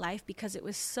move in my life because it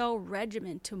was so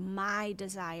regimented to my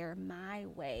desire, my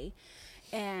way.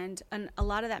 And a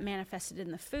lot of that manifested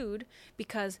in the food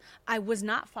because I was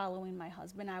not following my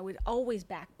husband. I would always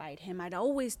backbite him. I'd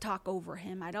always talk over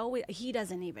him. He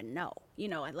doesn't even know,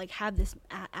 I'd like have this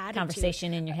attitude.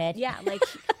 Conversation in your head. Yeah. Like,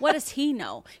 what does he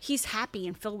know? He's happy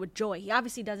and filled with joy. He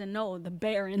obviously doesn't know the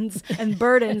barons and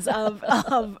burdens of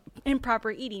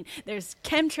improper eating. There's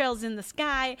chemtrails in the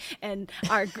sky and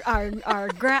our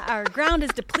ground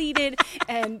is depleted.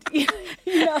 And,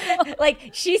 like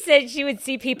she said, she would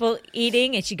see people eating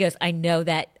and she goes, I know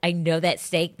that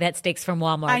steak. That steak's from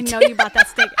Walmart. I know you bought that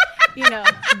steak.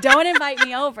 Don't invite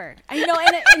me over.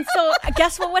 And so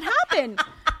guess what would happen?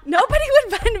 Nobody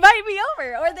would invite me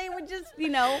over, or they would just,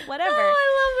 whatever. Oh, I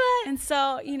love that. And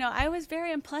so, I was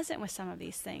very unpleasant with some of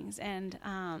these things, and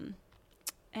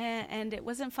it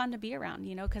wasn't fun to be around,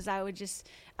 because I was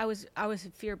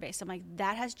fear-based. I'm like,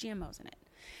 that has GMOs in it.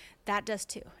 That does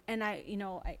too. And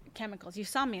chemicals. You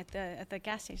saw me at the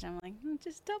gas station. I'm like,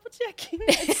 just double checking.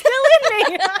 It's still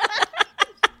in me.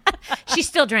 She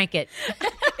still drank it.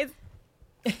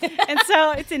 And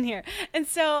so it's in here. And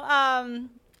so,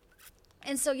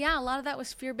 yeah, a lot of that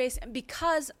was fear-based. And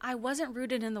because I wasn't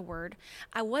rooted in the Word,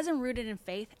 I wasn't rooted in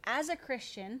faith as a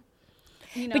Christian.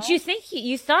 But you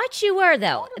thought you were,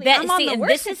 though. Totally. I'm on the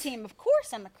worship team. Of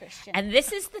course I'm a Christian. And this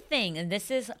is the thing. And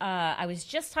this is, I was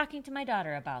just talking to my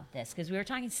daughter about this because we were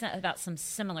talking about some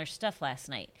similar stuff last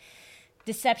night.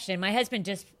 Deception. My husband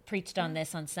just preached on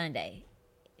this on Sunday.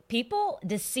 People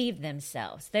deceive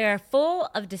themselves. They are full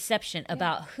of deception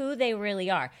about who they really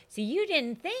are. So you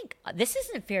didn't think, this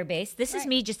isn't fear-based. This is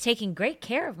me just taking great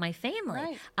care of my family.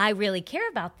 Right. I really care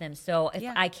about them. So if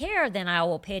I care, then I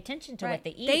will pay attention to what they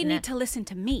eat. They need to listen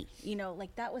to me.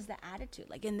 Like that was the attitude.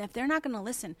 Like, and if they're not going to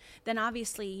listen, then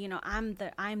obviously, I'm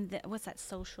the what's that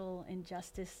social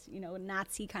injustice,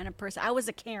 Nazi kind of person. I was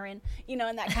a Karen, in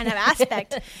that kind of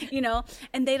aspect,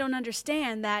 and they don't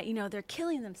understand that, they're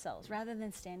killing themselves rather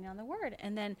than standing on the Word.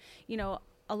 And then,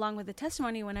 along with the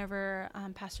testimony, whenever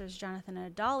Pastors Jonathan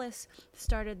and Adalis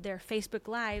started their Facebook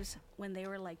Lives, when they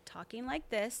were like talking like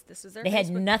this is their They Facebook. had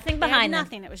nothing behind them.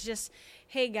 Nothing. It was just,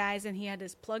 hey guys, and he had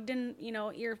his plugged in,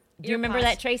 ear. Do you remember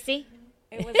that, Tracy?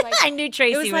 It was like I knew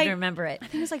Tracy would remember it. I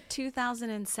think it was like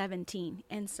 2017,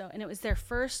 and it was their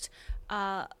first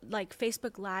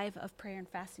Facebook Live of prayer and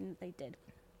fasting that they did.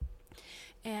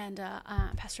 And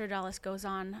Pastor Adalis goes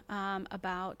on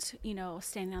about,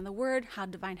 standing on the Word, how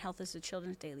divine health is the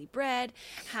children's daily bread,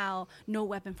 how no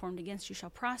weapon formed against you shall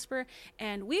prosper.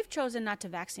 And we've chosen not to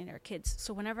vaccinate our kids.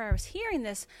 So whenever I was hearing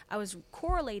this, I was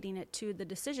correlating it to the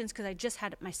decisions because I just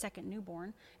had my second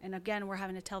newborn. And again, we're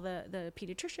having to tell the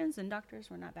pediatricians and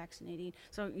doctors we're not vaccinating.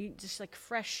 So you just like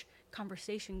fresh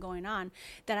conversation going on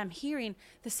that I'm hearing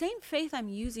the same faith I'm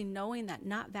using, knowing that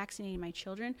not vaccinating my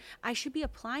children, I should be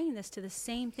applying this to the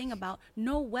same thing about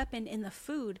no weapon in the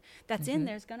food that's in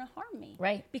there is going to harm me.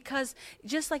 Right. Because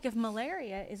just like if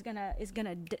malaria is gonna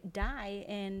die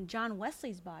in John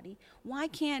Wesley's body, why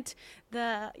can't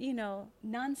the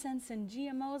nonsense and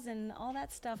GMOs and all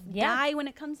that stuff die when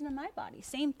it comes into my body?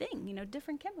 Same thing,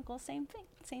 different chemicals, same thing.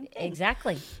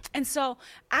 Exactly. And so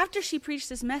after she preached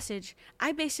this message,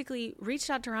 I basically reached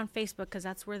out to her on Facebook because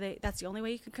that's the only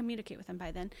way you can communicate with them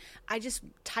by then. I just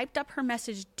typed up her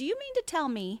message, do you mean to tell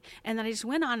me? And then I just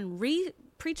went on and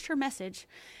preached her message.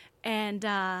 And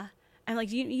I'm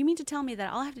like, you mean to tell me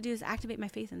that all I have to do is activate my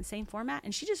faith in the same format?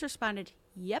 And she just responded,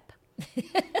 yep.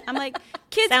 I'm like,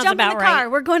 kids, Sounds jump in the about car.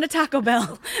 right. We're going to Taco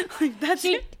Bell. Like, that's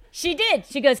it. She did.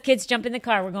 She goes, kids, jump in the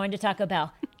car. We're going to Taco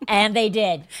Bell. And they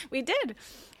did. We did.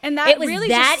 And that really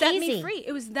that just set easy. me free.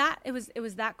 It was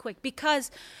that quick because,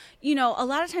 a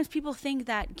lot of times people think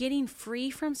that getting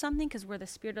free from something, because where the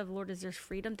Spirit of the Lord is, there's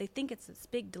freedom. They think it's this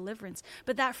big deliverance,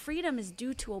 but that freedom is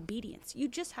due to obedience. You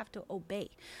just have to obey.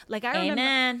 Like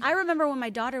I remember when my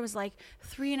daughter was like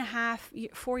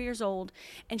 3.5, 4 years old,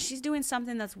 and she's doing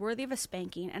something that's worthy of a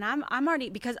spanking. And I'm already,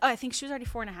 because I think she was already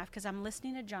 4.5, because I'm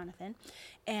listening to Jonathan,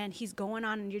 and he's going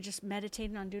on, and you're just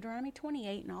meditating on Deuteronomy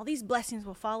 28, and all these blessings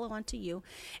will follow unto you.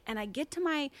 And I get to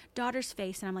my daughter's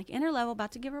face, and I'm like in her level,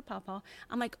 about to give her a pawpaw.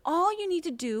 I'm like, all you need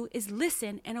to do is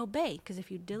listen and obey. Because if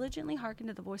you diligently hearken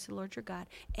to the voice of the Lord your God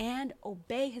and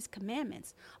obey his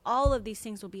commandments, all of these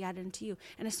things will be added unto you.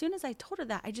 And as soon as I told her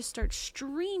that, I just start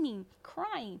streaming,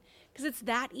 crying, because it's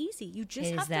that easy. You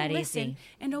just have to listen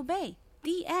and obey.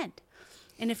 The end.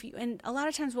 And a lot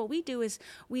of times what we do is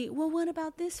well, what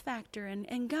about this factor?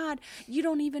 And God, you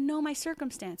don't even know my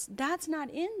circumstance. That's not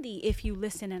in the if you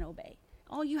listen and obey.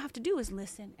 All you have to do is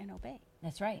listen and obey.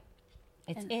 That's right.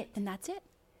 And that's it.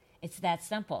 It's that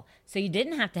simple. So you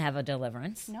didn't have to have a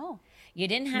deliverance. No. You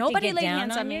didn't have Nobody to get laid down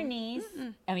hands on on your me. knees.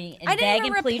 Mm-mm. I mean, I and beg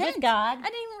and plead repent. with God. I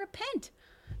didn't even repent.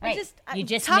 Right. You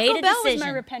just Taco made a Bell decision. was my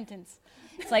repentance.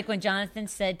 It's like when Jonathan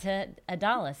said to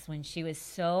Adalis when she was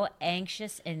so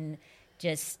anxious and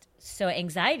just so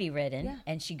anxiety ridden,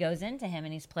 and she goes into him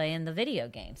and he's playing the video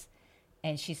games,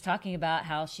 and she's talking about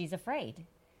how she's afraid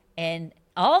and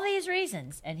all these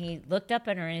reasons, and he looked up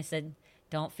at her and he said,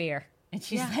 "Don't fear," and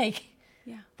she's like,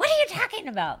 "What are you talking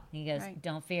about?" And he goes,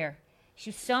 "Don't fear." She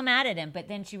was so mad at him, but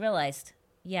then she realized,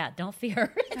 don't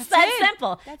fear. It's that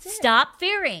simple. That's it. Stop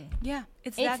fearing. Yeah,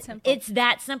 it's that simple. It's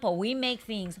that simple. We make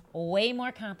things way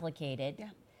more complicated.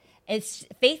 Yeah.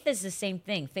 Faith is the same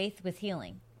thing. Faith with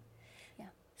healing. Yeah.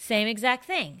 Same exact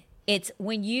thing. It's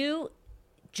when you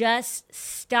just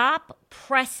stop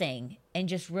pressing and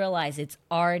just realize it's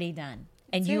already done.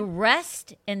 And you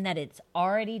rest in that it's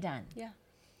already done. Yeah.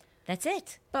 That's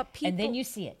it. And then you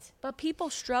see it. But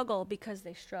people struggle because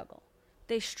they struggle.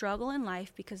 They struggle in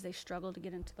life because they struggle to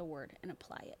get into the word and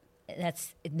apply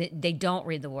it. They don't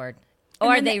read the word.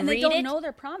 Or they read it. They don't know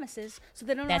their promises, so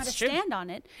they don't know how to true. stand on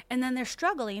it. And then they're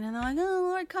struggling, and they're like, "Oh,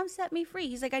 Lord, come set me free."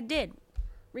 He's like, "I did.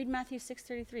 Read Matthew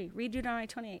 6:33. Read Deuteronomy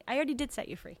 28. I already did set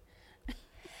you free."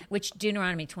 Which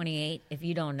Deuteronomy 28, if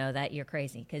you don't know that, you're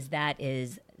crazy, because that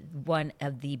is one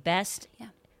of the best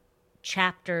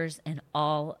chapters in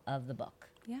all of the book.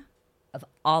 Yeah. Of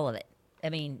all of it. I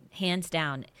mean, hands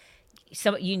down.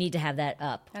 So you need to have that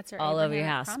up all over your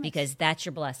house because that's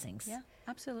your blessings. Yeah,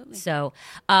 absolutely. So,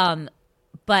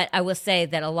 but I will say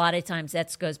that a lot of times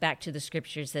that goes back to the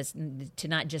scriptures as to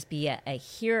not just be a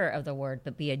hearer of the word,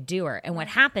 but be a doer. And what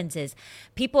happens is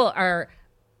people are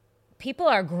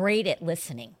great at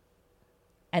listening.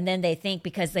 And then they think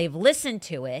because they've listened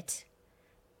to it,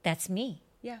 that's me.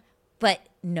 Yeah. But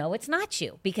no, it's not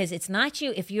you, because it's not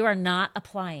you if you are not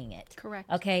applying it.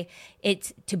 Correct. Okay?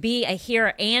 It's to be a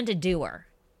hearer and a doer.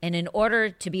 And in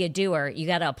order to be a doer, you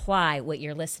got to apply what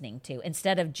you're listening to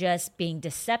instead of just being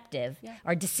deceptive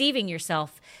or deceiving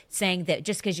yourself, saying that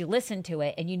just because you listen to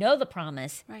it and you know the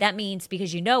promise, that means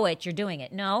because you know it, you're doing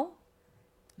it. No.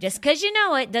 Just because you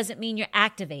know it doesn't mean you're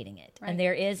activating it. And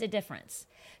there is a difference.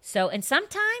 So, and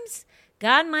sometimes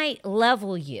God might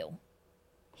level you.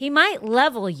 He might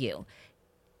level you,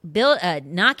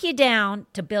 knock you down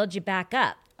to build you back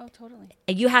up. Oh, totally.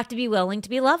 And you have to be willing to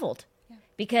be leveled. Yeah.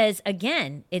 Because,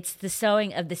 again, it's the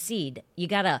sowing of the seed. You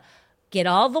got to get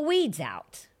all the weeds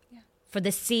out for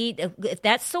the seed. If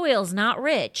that soil's not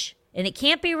rich, and it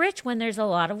can't be rich when there's a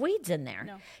lot of weeds in there.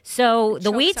 No. So the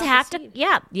weeds have to, you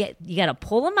got to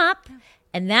pull them up. Yeah.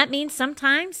 And that means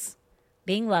sometimes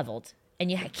being leveled. And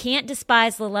you can't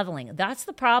despise the leveling. That's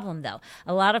the problem, though.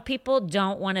 A lot of people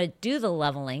don't want to do the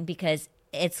leveling because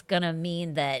it's going to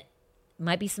mean that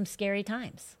might be some scary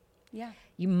times. Yeah.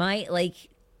 You might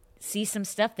see some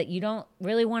stuff that you don't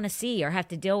really want to see or have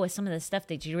to deal with some of the stuff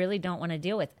that you really don't want to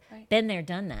deal with. Right. Been there,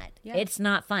 done that. Yeah. It's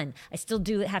not fun. I still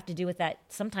do have to deal with that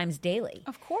sometimes daily.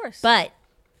 Of course. But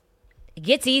it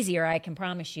gets easier, I can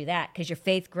promise you that, because your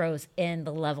faith grows in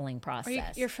the leveling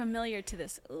process. You're familiar to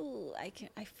this. Ooh,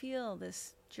 I feel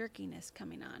this jerkiness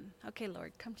coming on. Okay,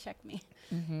 Lord, come check me.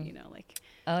 Mm-hmm.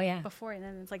 Oh yeah. Before, and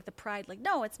then it's like the pride,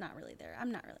 no, it's not really there.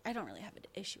 I don't really have an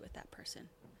issue with that person.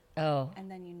 Oh.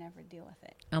 And then you never deal with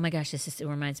it. Oh my gosh, it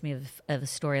reminds me of a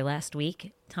story last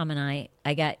week. Tom and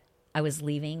I was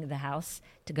leaving the house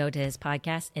to go to his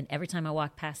podcast, and every time I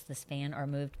walked past this fan or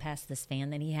moved past this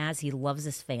fan that he loves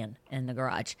this fan in the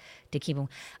garage to keep him.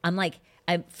 I'm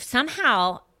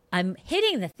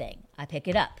hitting the thing. I pick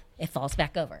it up. It falls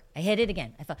back over. I hit it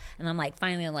again. And I'm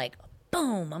finally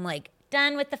boom. I'm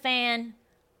done with the fan.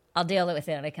 I'll deal with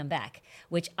it when I come back,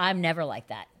 which I'm never like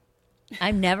that.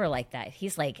 I'm never like that.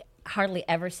 He's hardly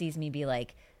ever sees me be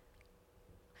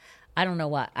I don't know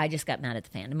what. I just got mad at the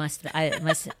fan.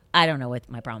 I don't know what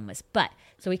my problem was. But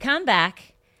so we come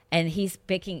back and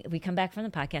we come back from the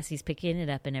podcast. He's picking it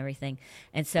up and everything.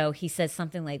 And so he says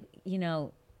something you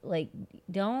don't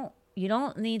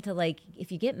need to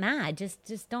if you get mad,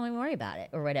 just don't even worry about it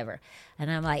or whatever. And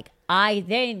I'm I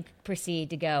then proceed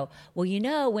to go, well,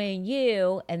 when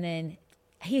you, and then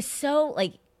he's so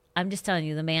I'm just telling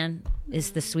you, the man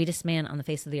is the sweetest man on the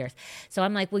face of the earth. So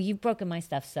I'm like, well, you've broken my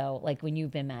stuff. So like when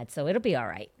you've been mad, so it'll be all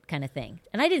right kind of thing.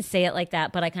 And I didn't say it like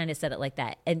that, but I kind of said it like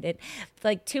that. And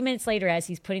like 2 minutes later, as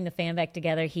he's putting the fan back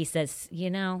together, he says,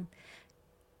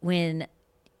 when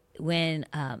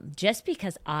just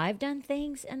because I've done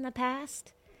things in the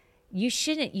past, you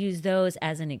shouldn't use those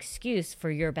as an excuse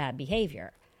for your bad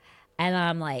behavior. And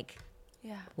I'm like,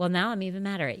 yeah. Well, now I'm even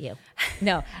madder at you.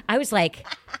 No, I was like,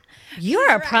 you're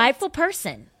a prideful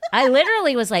person. I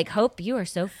literally was like, Hope, you are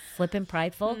so flippin'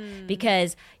 prideful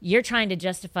because you're trying to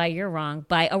justify your wrong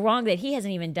by a wrong that he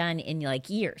hasn't even done in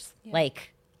like years. Yeah.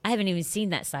 Like, I haven't even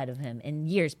seen that side of him in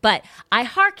years. But I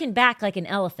hearken back like an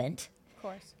elephant. Of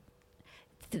course.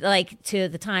 Like to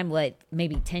the time,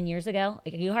 maybe 10 years ago,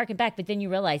 like you harken back, but then you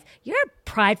realize you're a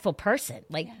prideful person.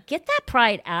 Like, get that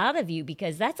pride out of you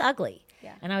because that's ugly.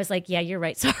 Yeah. And I was like, yeah, you're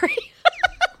right. Sorry.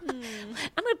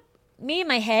 Me and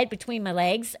my head between my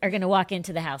legs are going to walk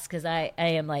into the house because I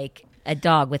am like a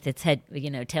dog with its head,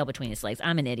 tail between its legs.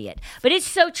 I'm an idiot. But it's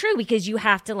so true because you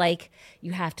have to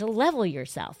level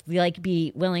yourself.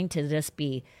 Be willing to just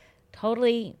be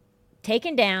totally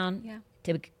taken down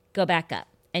to go back up.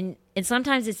 And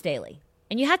sometimes it's daily.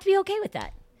 And you have to be okay with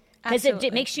that because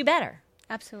it makes you better.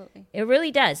 Absolutely. It really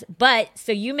does. But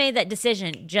so you made that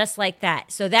decision just like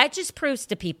that. So that just proves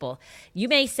to people. You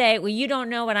may say, well, you don't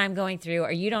know what I'm going through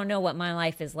or you don't know what my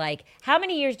life is like. How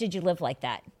many years did you live like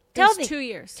that? It was 2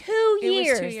 years. 2 years. It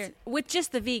was 2 years. With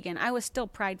just the vegan. I was still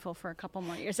prideful for a couple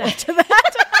more years after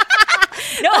that.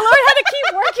 No, Lord had to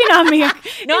keep working on me.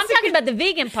 No, I'm talking about the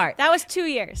vegan part. That was 2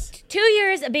 years. 2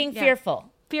 years of being fearful.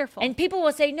 And people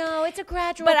will say, no, it's a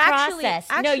gradual process.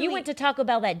 Actually, no, you went to Taco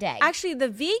Bell that day. Actually, the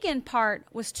vegan part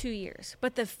was 2 years,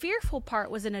 but the fearful part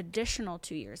was an additional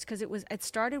 2 years because it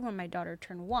started when my daughter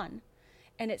turned 1,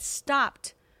 and it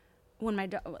stopped when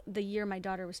the year my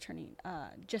daughter was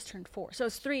just turned 4. So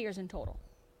it's 3 years in total.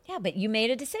 Yeah, but you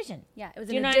made a decision. Yeah, it was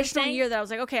an additional year that I was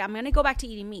like, okay, I'm going to go back to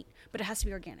eating meat, but it has to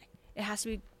be organic. It has to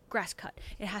be grass cut.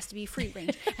 It has to be free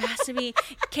range. It has to be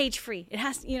cage free. It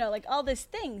has to, like all these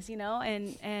things,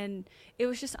 and it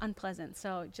was just unpleasant.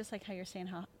 So just like how you're saying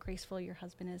how graceful your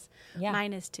husband is,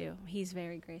 mine is too. He's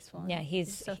very graceful. Yeah,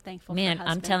 he's so thankful. Man, for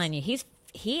I'm telling you,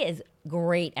 he is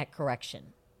great at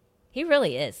correction. He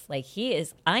really is. Like he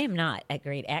is. I am not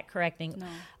great at correcting,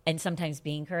 and sometimes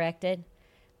being corrected,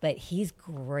 but he's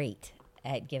great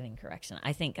at giving correction.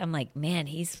 I think I'm like, man,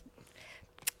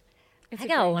 I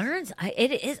gotta learn.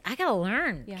 I gotta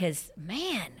learn because,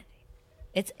 man,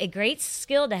 it's a great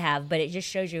skill to have, but it just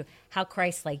shows you how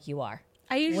Christ-like you are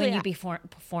when you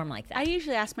perform like that. I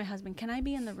usually ask my husband, "Can I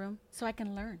be in the room so I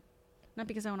can learn?" Not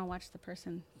because I want to watch the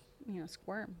person,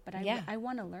 squirm, but I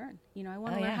want to learn. I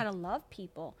want to learn how to love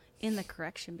people in the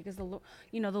correction because the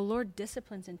Lord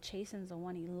disciplines and chastens the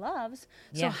one He loves.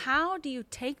 So how do you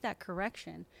take that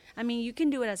correction? I mean, you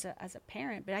can do it as a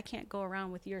parent, but I can't go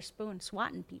around with your spoon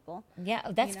swatting people. Yeah,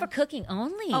 that's for cooking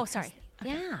only. Oh, sorry.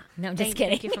 Okay. Yeah, no, just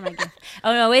kidding. Thank you for my gift.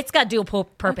 Oh no, it's got dual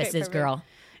purposes, girl.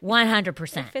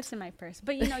 100%. It fits in my purse,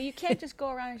 but you can't just go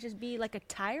around and just be like a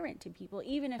tyrant to people,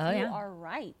 even if you are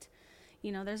right.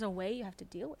 There's a way you have to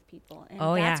deal with people. And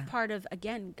that's part of,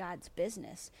 again, God's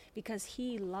business because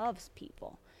He loves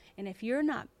people. And if you're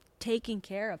not taking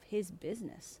care of His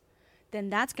business, then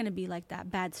that's going to be like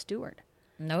that bad steward.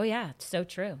 Oh, yeah. It's so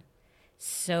true.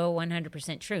 So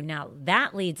 100% true. Now,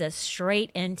 that leads us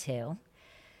straight into,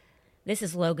 this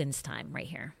is Logan's time right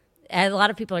here. A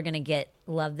lot of people are going to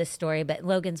love this story, but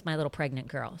Logan's my little pregnant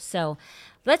girl. So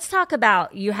let's talk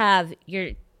about, you have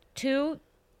your 2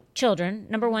 children,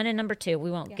 number 1 and number 2.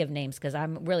 We won't give names because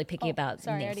I'm really picky about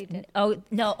sorry, names. I already did. Oh,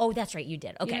 no. Oh, that's right. You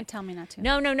did. Okay. You didn't tell me not to.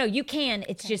 No. You can.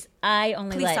 It's just I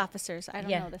only police officers. I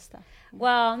don't know this stuff.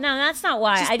 Well, no, that's not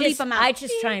why. Just bleep them out. I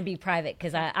just try and be private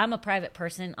because I'm a private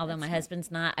person, although my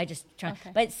husband's not. I just try.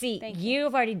 Okay. But see,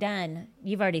 you've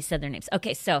already said their names.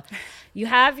 Okay, so you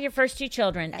have your first 2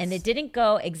 children, and it didn't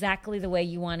go exactly the way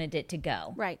you wanted it to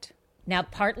go. Right. Now,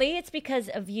 partly it's because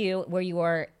of you, where you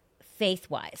are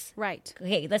faith-wise. Right.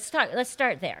 Okay, let's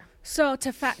start there. So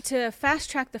to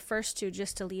fast track the first 2,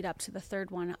 just to lead up to the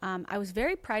third one, I was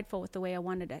very prideful with the way I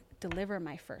wanted to deliver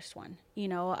my first one.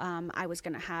 I was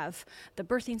going to have the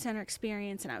birthing center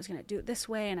experience, and I was going to do it this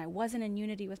way, and I wasn't in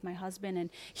unity with my husband,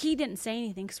 and he didn't say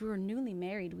anything because we were newly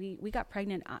married. We got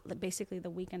pregnant basically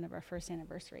the weekend of our first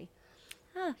anniversary.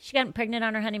 Oh, she got pregnant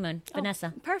on her honeymoon,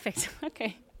 Vanessa. Perfect.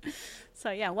 Okay. So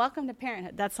yeah, welcome to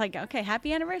parenthood. That's like, okay,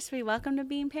 happy anniversary. Welcome to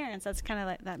being parents. That's kind of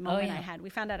like that moment I had.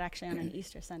 We found out actually on an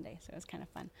Easter Sunday, so it was kind of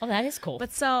fun. Oh, that is cool.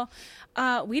 But so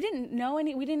we didn't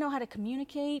know how to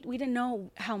communicate. We didn't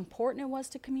know how important it was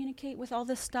to communicate with all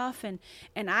this stuff. And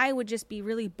I would just be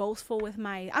really boastful with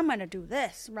I'm going to do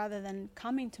this, rather than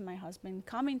coming to my husband,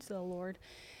 coming to the Lord.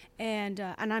 And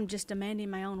I'm just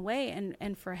demanding my own way.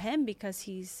 And for him, because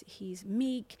he's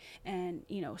meek and,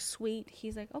 sweet,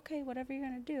 he's like, okay, whatever you're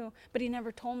going to do. But he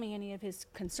never told me any of his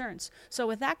concerns. So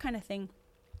with that kind of thing,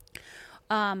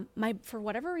 for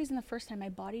whatever reason, the first time, my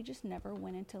body just never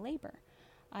went into labor.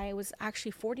 I was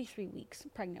actually 43 weeks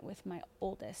pregnant with my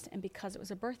oldest, and because it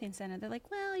was a birthing center, they're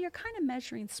like, well, you're kind of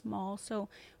measuring small, so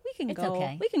we can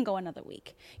go another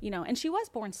week, and she was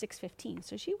born 6/15,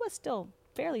 so she was still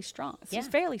fairly strong. She's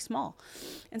fairly small.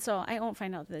 And so I won't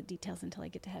find out the details until I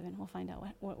get to heaven. We'll find out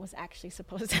what was actually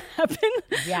supposed to happen.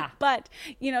 Yeah. But,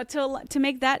 to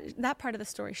make that part of the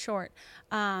story short,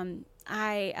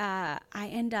 I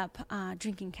end up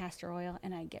drinking castor oil,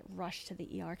 and I get rushed to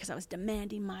the ER because I was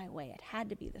demanding my way. It had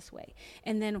to be this way.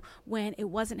 And then when it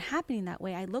wasn't happening that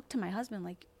way, I looked to my husband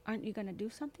like, aren't you going to do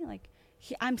something? Like,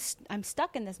 I'm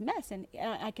stuck in this mess, and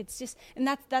I could just, and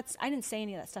that's I didn't say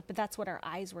any of that stuff, but that's what our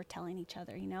eyes were telling each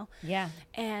other, Yeah.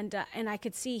 And I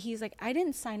could see he's like, I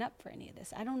didn't sign up for any of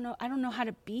this. I don't know how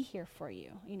to be here for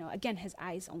you. Again, his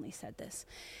eyes only said this.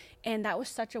 And that was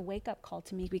such a wake-up call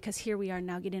to me, because here we are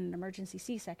now getting an emergency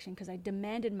C-section because I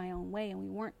demanded my own way, and we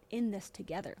weren't in this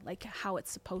together like how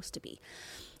it's supposed to be.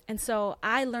 And so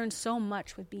I learned so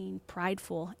much with being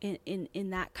prideful in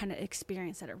that kind of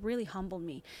experience that it really humbled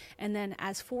me. And then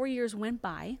as 4 years went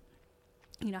by,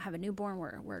 have a newborn,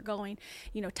 we're going,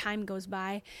 time goes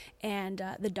by, and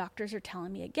the doctors are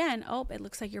telling me again, oh, it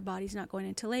looks like your body's not going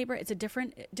into labor. It's a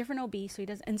different OB, so he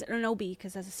does an OB,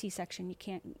 because as a C-section, you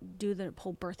can't do the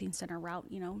whole birthing center route,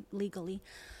 legally.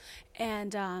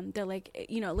 And they're like,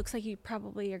 it looks like you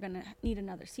probably are going to need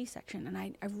another C-section. And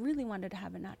I really wanted to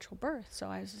have a natural birth. So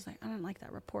I was just like, I don't like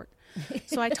that report.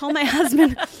 So I told my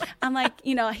husband, I'm like,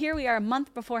 here we are a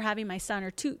month before having my son,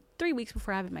 or 3 weeks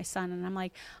before having my son. And I'm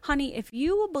like, honey, if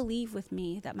you will believe with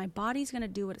me that my body's going to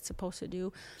do what it's supposed to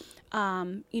do,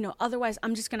 otherwise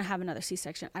I'm just going to have another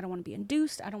C-section. I don't want to be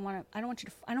induced. I don't want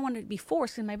it to be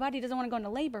forced, because my body doesn't want to go into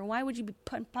labor. Why would you be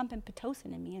pumping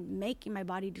Pitocin in me and making my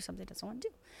body do something it doesn't want to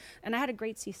do? And I had a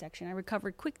great C-section. I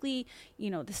recovered quickly.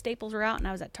 The staples were out, and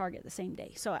I was at Target the same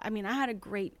day. So, I had a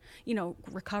great,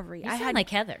 recovery. You sound like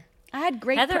Heather. I had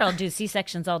great. Heather will do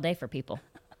C-sections all day for people.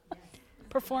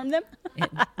 Perform them?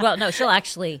 Well, no, she'll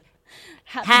actually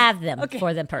have them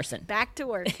for the person. Back to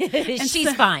work.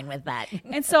 She's fine with that.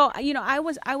 And so, I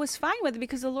was fine with it,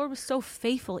 because the Lord was so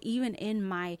faithful, even in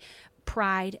my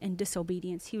pride and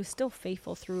disobedience. He was still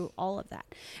faithful through all of that.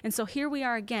 And so here we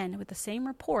are again with the same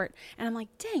report. And I'm like,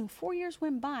 dang, 4 years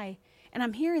went by, and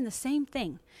I'm hearing the same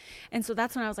thing. And so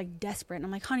that's when I was like desperate. And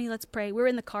I'm like, honey, let's pray. We were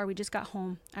in the car. We just got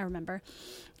home, I remember.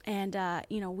 And,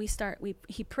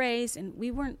 he prays, and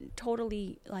we weren't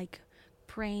totally like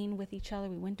praying with each other.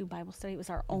 We went to Bible study. It was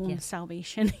our own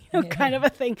salvation, kind of a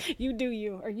thing. You do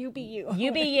you, or you be you.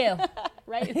 You be you.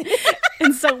 Right?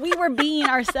 And so we were being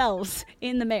ourselves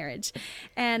in the marriage.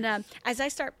 And as I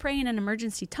start praying in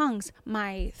emergency tongues,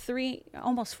 my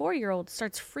almost 4-year-old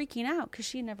starts freaking out, because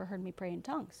she had never heard me pray in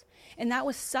tongues. And that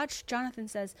was Jonathan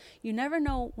says, you never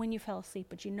know when you fell asleep,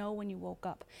 but you know when you woke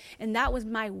up. And that was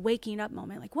my waking up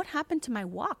moment. Like, what happened to my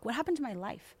walk? What happened to my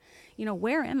life?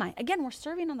 Where am I? Again, we're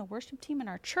serving on the worship team in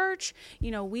our church.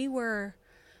 We were,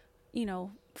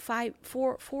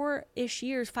 5-ish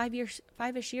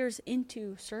years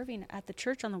into serving at the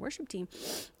church on the worship team.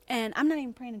 And I'm not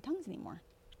even praying in tongues anymore.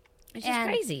 It's just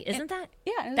crazy, isn't that?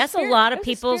 Yeah. That's a lot of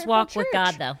people's walk with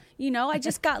God, though. I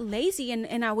just got lazy,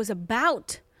 and I was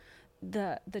about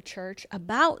the church,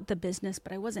 about the business,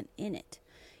 but I wasn't in it.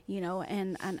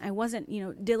 And I wasn't,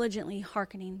 diligently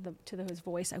hearkening to his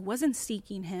voice. I wasn't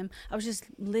seeking him. I was just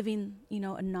living,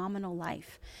 a nominal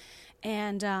life.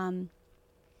 And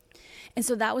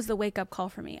so that was the wake-up call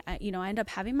for me. I ended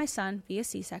up having my son via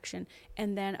C-section,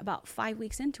 and then about 5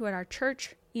 weeks into it, our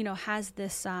church, has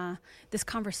this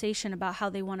conversation about how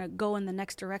they want to go in the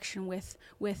next direction with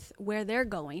where they're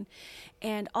going.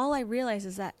 And all I realized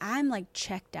is that I'm like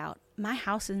checked out. My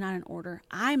house is not in order.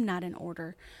 I'm not in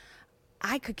order.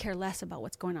 I could care less about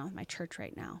what's going on with my church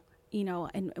right now,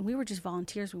 and we were just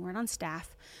volunteers. We weren't on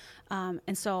staff.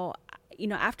 And so,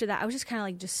 after that, I was just kind of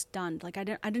like just stunned. Like I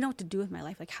didn't know what to do with my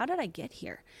life. Like, how did I get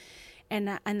here? And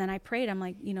then I prayed. I'm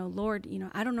like, Lord,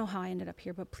 I don't know how I ended up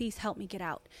here, but please help me get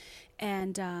out.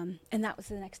 And that was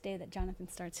the next day that Jonathan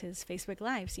starts his Facebook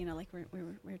Lives, like we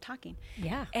were talking.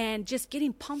 Yeah. And just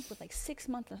getting pumped with like 6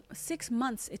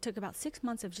 months. It took about 6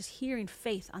 months of just hearing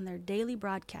faith on their daily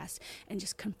broadcast and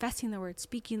just confessing the word,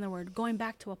 speaking the word, going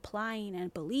back to applying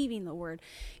and believing the word.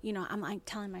 I'm like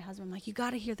telling my husband, I'm like, you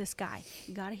got to hear this guy.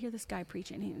 You got to hear this guy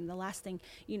preaching. And the last thing,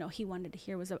 he wanted to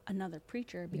hear was another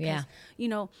preacher because,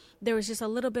 there was just a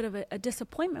little bit of a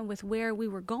disappointment with where we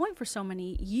were going for so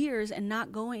many years and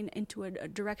not going into a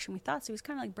direction we thought. So he was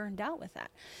kind of like burned out with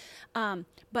that.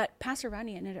 But Pastor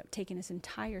Rodney ended up taking his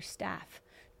entire staff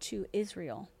to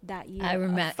Israel that year. I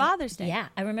remember Father's Day. Yeah,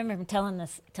 I remember him telling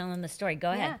the story.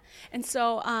 Go ahead. And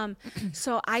so,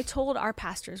 so I told our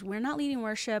pastors, we're not leading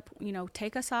worship.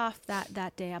 Take us off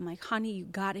that day. I'm like, honey, you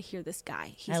got to hear this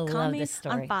guy. He's coming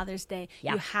on Father's Day.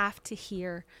 Yeah. You have to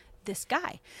hear this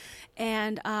guy.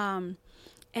 And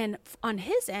on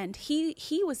his end,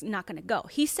 he was not going to go.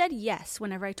 He said yes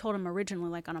whenever I told him originally,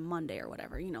 like on a Monday or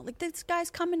whatever, like this guy's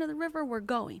coming to the river, we're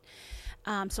going.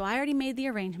 So I already made the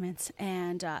arrangements,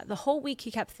 and the whole week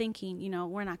he kept thinking,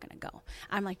 we're not going to go.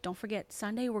 I'm like, don't forget,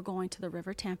 Sunday we're going to the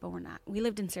River Tampa. We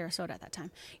lived in Sarasota at that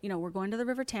time. We're going to the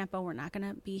River Tampa. We're not going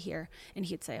to be here. And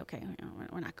he'd say, okay,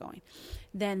 we're not going.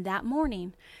 Then that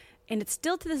morning, and it's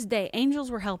still to this day, angels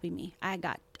were helping me. I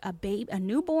got a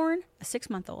newborn, a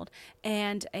 6-month-old,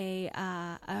 and a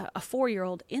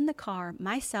 4-year-old in the car,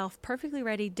 myself, perfectly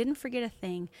ready, didn't forget a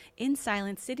thing, in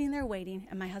silence, sitting there waiting,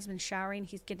 and my husband's showering,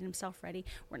 he's getting himself ready.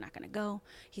 We're not going to go.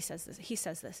 He says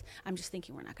this. I'm just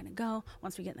thinking we're not going to go.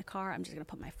 Once we get in the car, I'm just going to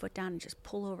put my foot down and just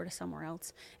pull over to somewhere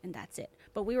else, and that's it.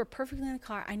 But we were perfectly in the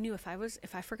car. I knew if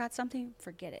I forgot something,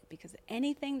 forget it, because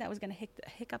anything that was going to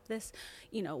hiccup this,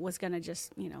 was going to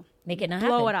just, make it not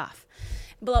blow happen. it off,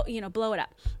 blow it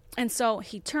up. And so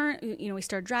he turned, we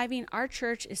started driving. Our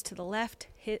church is to the left,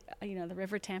 the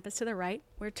River Tampa's to the right.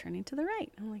 We're turning to the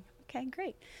right. I'm like, okay,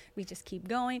 great. We just keep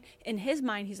going. In his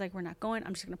mind, he's like, we're not going.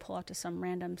 I'm just going to pull out to some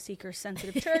random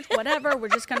seeker-sensitive church, whatever. We're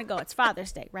just going to go. It's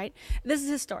Father's Day, right? This is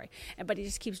his story. But he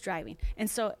just keeps driving. And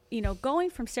so, going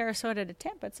from Sarasota to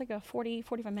Tampa, it's like a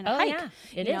 45-minute hike. Yeah,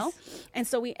 it is. And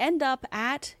so we end up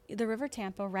at the River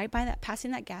Tampa, right by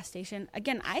passing that gas station.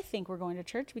 Again, I think we're going to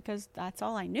church because that's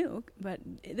all I knew. But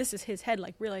this is his head,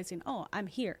 like realizing, oh, I'm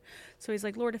here. So he's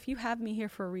like, Lord, if you have me here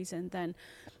for a reason, then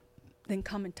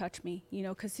come and touch me,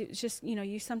 because it's just,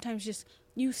 you sometimes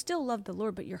you still love the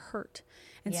Lord, but you're hurt.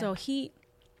 And so he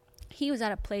was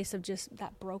at a place of just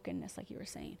that brokenness, like you were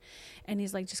saying. And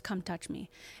he's like, just come touch me.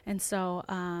 And so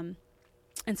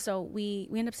we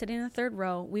end up sitting in the third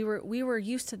row. We were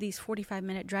used to these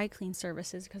 45-minute dry clean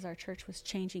services because our church was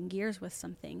changing gears with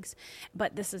some things.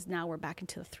 But this is now we're back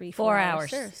into the 4 hours.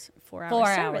 Service. 4 hours. 4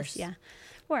 service. hours. Yeah.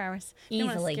 4 hours. Easily.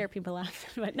 Don't want to scare people off.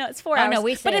 But no, it's 4 hours. No,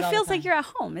 we say but it all feels the time. like you're at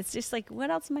home. It's just like, what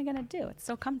else am I going to do? It's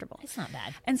so comfortable. It's not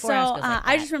bad. And 4 so hours goes like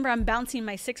I that. just remember I'm bouncing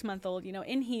my 6-month-old,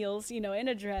 in heels, in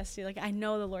a dress. Like, I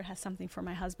know the Lord has something for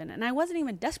my husband. And I wasn't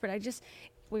even desperate.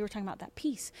 We were talking about that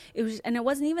peace. And it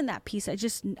wasn't even that peace. I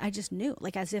just knew,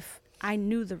 like, as if I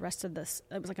knew the rest of this.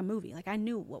 It was like a movie. Like, I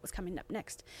knew what was coming up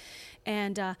next.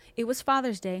 And it was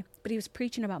Father's Day, but he was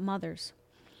preaching about mothers.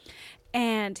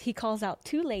 And he calls out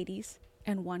 2 ladies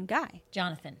and 1 guy.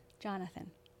 Jonathan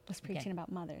was preaching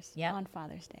about mothers on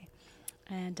Father's Day.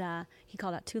 And he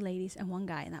called out 2 ladies and 1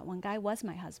 guy. And that 1 guy was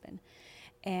my husband.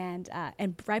 And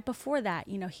right before that,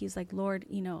 he's like, Lord,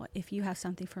 if you have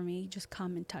something for me, just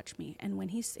come and touch me. And when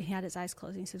he had his eyes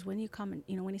closed, he says, when you come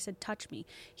and, when he said, touch me,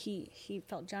 he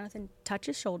felt Jonathan touch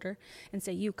his shoulder and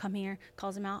say, you come here,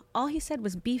 calls him out. All he said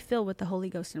was, be filled with the Holy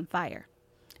Ghost and fire.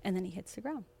 And then he hits the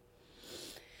ground.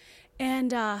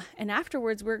 And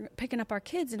afterwards, we're picking up our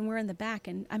kids, and we're in the back.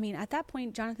 And, I mean, at that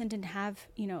point, Jonathan didn't have,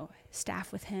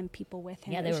 staff with him, people with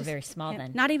him. Yeah, they were very small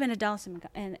then. Not even Adelis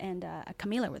and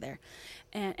Camila were there.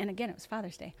 And again, it was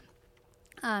Father's Day.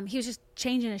 He was just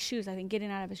changing his shoes, I think, getting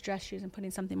out of his dress shoes and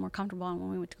putting something more comfortable on when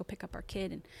we went to go pick up our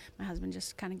kid. And my husband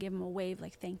just kind of gave him a wave,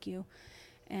 like, thank you.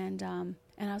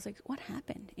 And I was like, what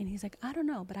happened? And he's like, I don't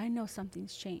know, but I know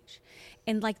something's changed.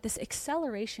 And like this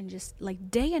acceleration just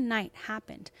like day and night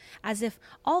happened, as if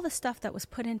all the stuff that was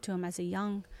put into him as a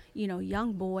young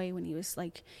boy when he was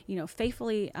like,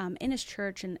 faithfully in his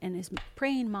church and his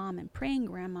praying mom and praying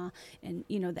grandma and,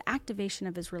 the activation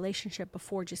of his relationship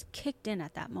before just kicked in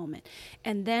at that moment.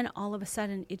 And then all of a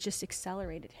sudden it just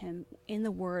accelerated him in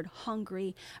the word,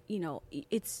 hungry,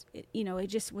 it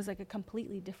just was like a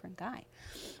completely different guy.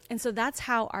 And so that's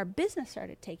how our business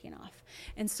started taking off.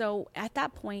 And so at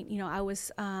that point, I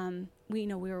was, we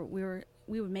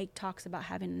we would make talks about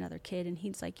having another kid, and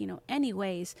he's like,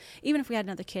 anyways, even if we had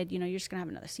another kid, you're just gonna have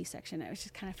another C-section. It was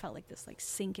just kind of felt like this like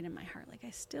sinking in my heart, like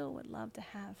I still would love to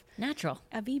have natural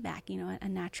a VBAC, a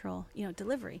natural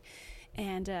delivery.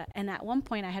 And at one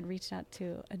point I had reached out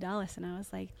to Adalis, and I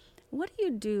was like, what do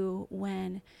you do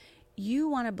when you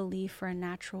want to believe for a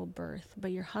natural birth,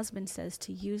 but your husband says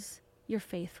to use your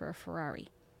faith for a Ferrari?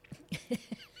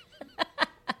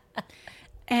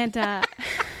 And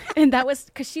that was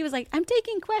because she was like, I'm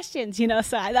taking questions,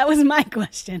 so that was my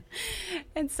question.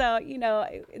 And so,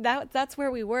 that's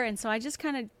where we were. And so I just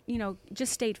kind of,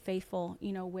 just stayed faithful,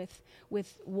 with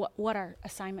what our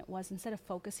assignment was instead of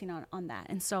focusing on that.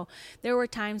 And so there were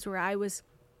times where I was,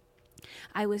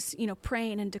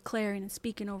 praying and declaring and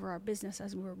speaking over our business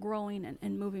as we were growing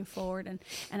and moving forward.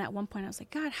 And at one point I was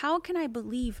like, God, how can I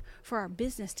believe for our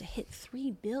business to hit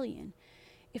 3 billion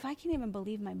if I can't even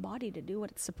believe my body to do what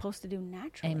it's supposed to do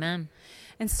naturally? Amen.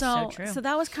 And so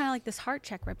that was kind of like this heart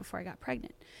check right before I got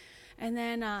pregnant. And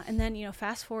then,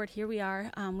 fast forward, here we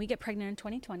are. We get pregnant in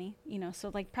 2020,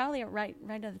 so like probably right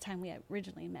at the time we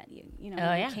originally met you,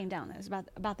 it came down. It was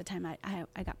about the time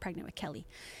I got pregnant with Kelly.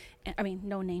 I mean,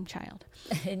 no name child.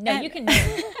 No, you can name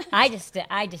it. I just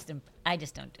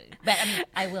don't do it. But I mean,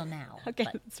 I will now. Okay,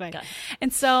 that's fine.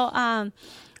 And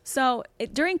so,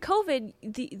 during COVID,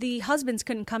 the husbands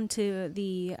couldn't come to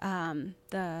the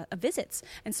visits,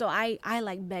 and so I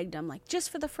like begged them, like, just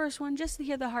for the first one, just to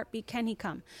hear the heartbeat, can he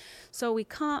come? So we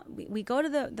go to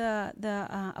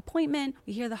the appointment,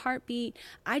 we hear the heartbeat.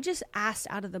 I just asked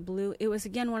out of the blue. It was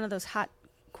again one of those hot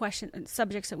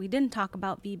subjects that we didn't talk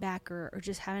about, VBAC or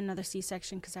just having another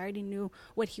C-section, because I already knew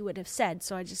what he would have said,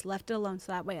 so I just left it alone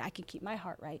so that way I could keep my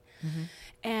heart right. Mm-hmm.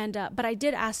 And but I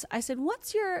did ask. I said,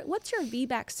 "What's your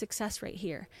VBAC success rate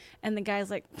here?" And the guy's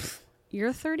like,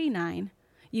 "You're 39.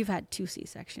 You've had 2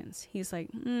 C-sections." He's like,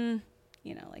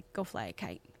 like go fly a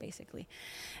kite, basically.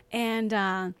 And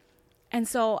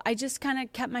so I just kind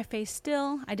of kept my face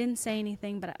still. I didn't say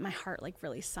anything, but my heart like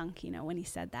really sunk, when he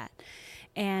said that.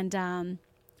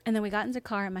 And then we got into the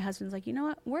car, and my husband's like, you know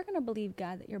what? We're going to believe,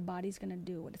 God, that your body's going to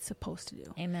do what it's supposed to do.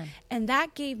 Amen. And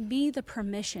that gave me the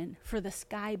permission for the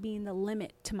sky being the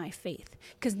limit to my faith.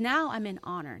 Because now I'm in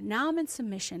honor. Now I'm in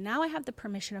submission. Now I have the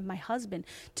permission of my husband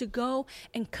to go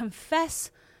and confess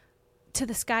to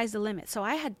the sky's the limit. So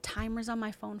I had timers on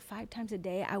my phone 5 times a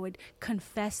day. I would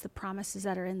confess the promises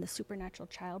that are in the supernatural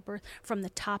childbirth from the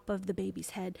top of the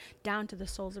baby's head down to the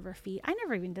soles of her feet. I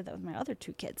never even did that with my other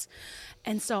 2 kids.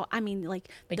 And so, I mean, like...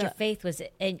 But your faith was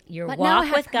in your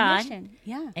walk with God.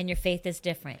 Yeah. And your faith is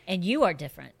different. And you are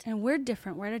different. And we're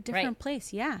different. We're at a different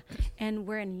place. Yeah. And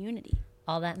we're in unity.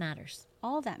 All that matters.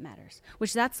 All that matters,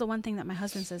 which that's the one thing that my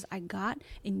husband says, I got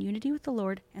in unity with the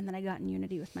Lord, and then I got in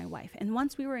unity with my wife. And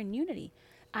once we were in unity,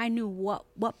 I knew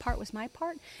what part was my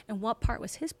part and what part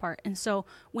was his part. And so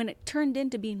when it turned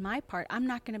into being my part, I'm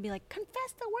not going to be like,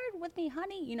 confess the word with me,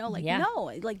 honey. No,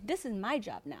 like this is my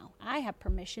job now. I have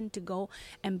permission to go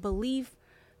and believe,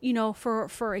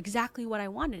 for exactly what I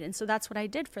wanted. And so that's what I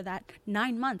did for that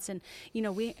 9 months. And,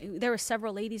 there were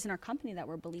several ladies in our company that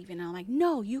were believing. And I'm like,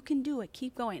 no, you can do it.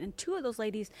 Keep going. And 2 of those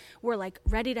ladies were like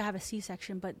ready to have a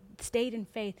C-section, but stayed in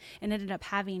faith and ended up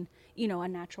having, a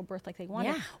natural birth like they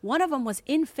wanted. Yeah. One of them was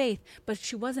in faith, but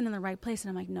she wasn't in the right place. And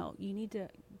I'm like, no, you need to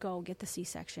go get the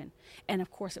C-section. And of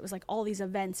course it was like all these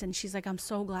events, and she's like, I'm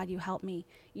so glad you helped me,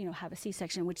 have a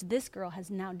C-section, which this girl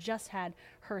has now just had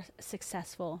her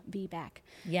successful VBAC.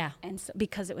 Yeah. And so,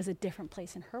 because it was a different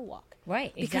place in her walk.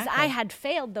 Right. Exactly. Because I had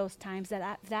failed those times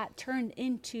that turned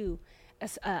into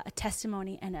a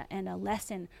testimony and a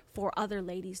lesson for other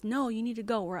ladies. No, you need to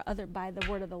go, or by the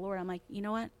word of the Lord. I'm like, you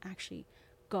know what? Actually,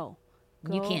 go.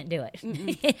 You can't do it.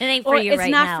 It ain't for you right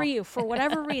now. It's not for you for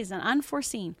whatever reason,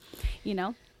 unforeseen,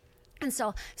 And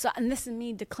so this is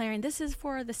me declaring, this is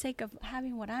for the sake of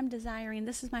having what I'm desiring.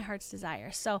 This is my heart's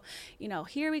desire. So,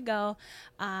 here we go.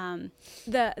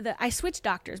 I switched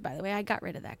doctors, by the way. I got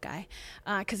rid of that guy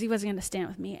because he wasn't going to stand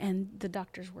with me. And the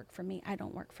doctors work for me. I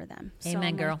don't work for them.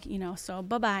 Amen, so girl. Like, so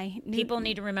bye-bye. People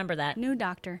need to remember that. New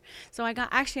doctor. So I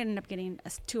ended up getting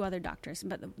 2 other doctors,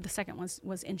 but the second one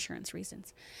was insurance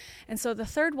reasons. And so the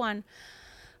third one,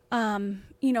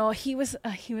 he was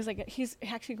like, he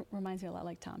actually reminds me a lot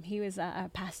like Tom. He was a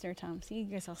Pastor Tom. See, you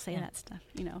guys all say that stuff,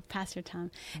 Pastor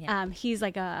Tom. Yeah. He's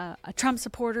like a Trump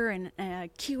supporter and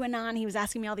QAnon. He was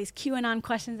asking me all these QAnon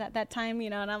questions at that time,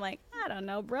 and I'm like, I don't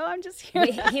know, bro. I'm just here.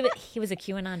 Wait, he was a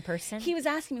QAnon person? He was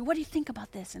asking me, what do you think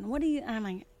about this? And what do you, and I'm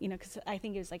like, because I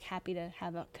think he was like happy to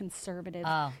have a conservative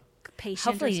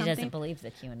patient Hopefully or he something. doesn't believe the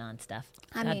QAnon stuff.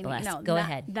 I God mean, bless. no, Go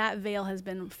ahead. That veil has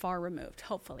been far removed,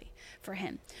 hopefully, for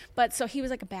him. But so he was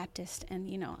like a Baptist, and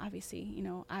obviously,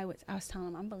 I was telling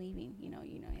him I'm believing,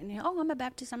 and oh, I'm a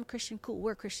Baptist, I'm a Christian, cool,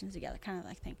 we're Christians together, kind of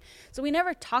like thing. So we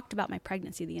never talked about my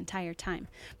pregnancy the entire time.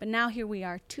 But now here we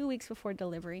are, 2 weeks before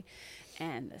delivery,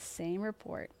 and the same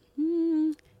report.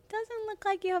 Doesn't look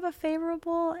like you have a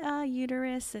favorable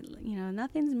uterus.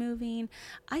 Nothing's moving.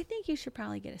 I think you should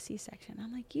probably get a C-section.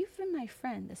 I'm like, you've been my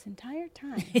friend this entire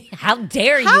time. How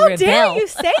dare you How rebel? dare you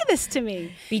say this to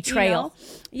me? Betrayal.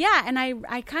 Yeah, and I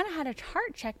kind of had a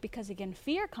heart check because, again,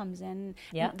 fear comes in.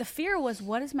 Yeah. The fear was,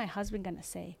 what is my husband going to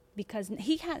say? Because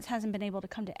he hasn't been able to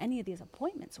come to any of these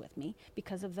appointments with me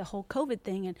because of the whole COVID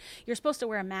thing. And you're supposed to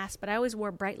wear a mask, but I always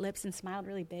wore bright lips and smiled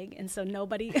really big. And so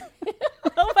nobody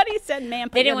said, ma'am,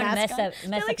 put They didn't your want to mask on.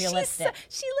 mess up your lipstick.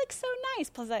 She looks so nice.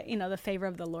 Plus, the favor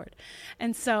of the Lord.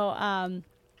 And so,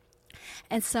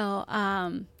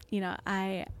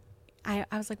 I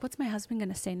was like, what's my husband going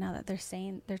to say now that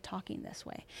they're talking this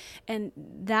way? And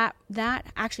that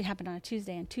actually happened on a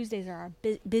Tuesday, and Tuesdays are our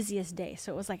busiest day.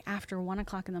 So it was like after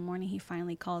 1:00 in the morning, he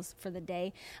finally calls for the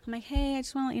day. I'm like, hey, I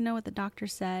just want to let you know what the doctor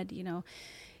said.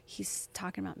 He's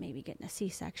talking about maybe getting a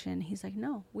C-section. He's like,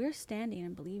 no, we're standing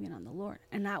and believing on the Lord.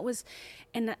 And that was,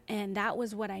 and that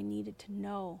was what I needed to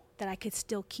know, that I could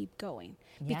still keep going.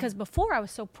 Yeah. Because before I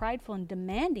was so prideful and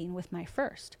demanding with my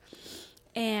first.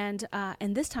 And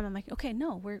this time I'm like, okay,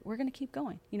 no, we're going to keep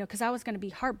going, because I was going to be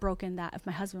heartbroken that if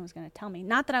my husband was going to tell me,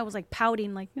 not that I was like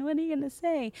pouting, like, what are you going to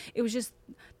say? It was just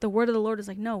the word of the Lord is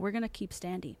like, no, we're going to keep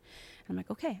standing. And I'm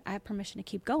like, okay, I have permission to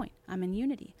keep going. I'm in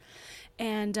unity.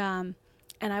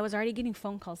 And I was already getting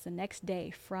phone calls the next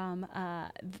day from,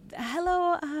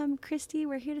 hello, Kristi,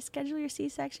 we're here to schedule your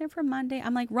C-section for Monday.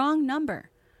 I'm like, wrong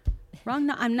number.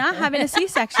 I'm not having a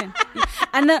C-section.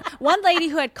 And the one lady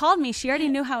who had called me, she already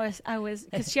knew how I was,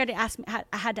 because she already asked me,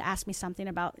 had to ask me something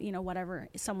about, whatever,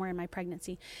 somewhere in my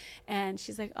pregnancy. And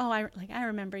she's like, oh, I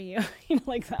remember you.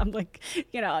 I'm like,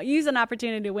 use an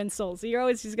opportunity to win souls. So you're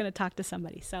always just going to talk to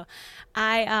somebody. So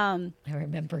I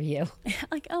remember you.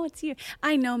 Like, oh, it's you.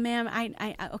 I know, ma'am.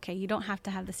 I okay, you don't have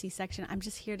to have the C-section. I'm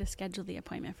just here to schedule the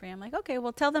appointment for you. I'm like, okay,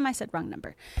 well, tell them I said wrong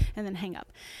number, and then hang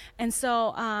up. And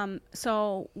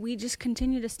so we just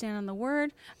continue to stand on the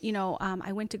word.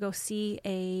 I went to go see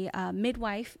a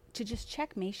midwife to just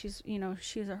check me. She's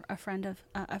a friend of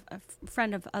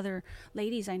other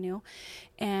ladies I knew,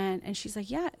 and she's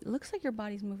like, yeah, it looks like your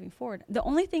body's moving forward. The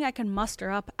only thing I can muster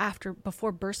up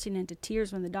before bursting into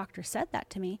tears when the doctor said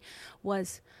that to me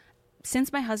was,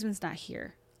 since my husband's not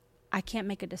here, I can't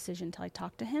make a decision until I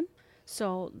talk to him.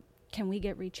 So can we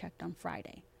get rechecked on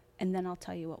Friday? And then I'll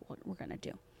tell you what we're going to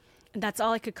do. And that's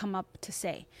all I could come up to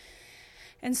say.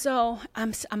 And so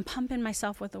I'm pumping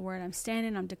myself with the word. I'm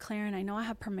standing, I'm declaring. I know I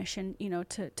have permission,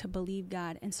 to believe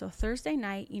God. And so Thursday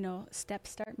night,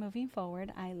 steps start moving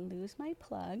forward. I lose my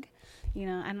plug. I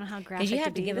don't know how graphic. Because you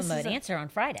have to be. give This him is an answer on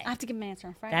Friday. I have to give him an answer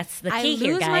on Friday. That's the key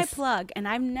here, guys. I lose my plug, and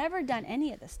I've never done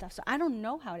any of this stuff, so I don't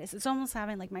know how it is. It's almost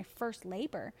having like my first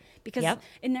labor, because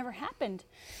it never happened.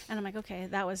 And I'm like, okay,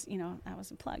 that was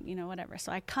a plug, whatever.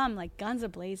 So I come like guns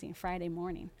a-blazing Friday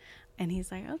morning. And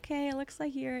he's like, okay, it looks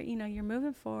like you're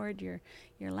moving forward. You're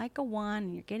like a one,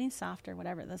 and you're getting softer,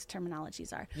 whatever those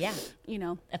terminologies are. Yeah.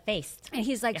 Effaced. And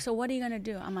he's like, so what are you going to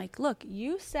do? I'm like, look,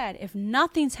 you said if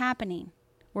nothing's happening,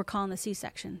 we're calling the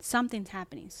C-section. Something's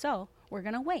happening. So we're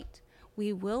going to wait.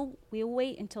 We'll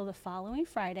wait until the following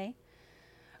Friday,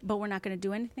 but we're not going to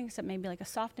do anything except maybe like a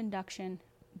soft induction.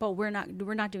 But we're not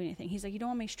doing anything. He's like, you don't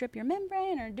want me to strip your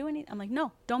membrane or do anything? I'm like,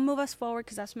 no, don't move us forward,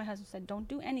 because that's what my husband said. Don't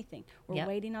do anything. We're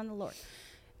waiting on the Lord.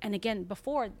 And again,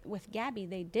 before with Gabby,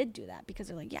 they did do that, because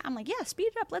they're like, yeah. I'm like, yeah,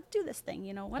 speed it up. Let's do this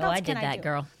thing. What else can I do? I did that,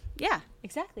 girl. Yeah,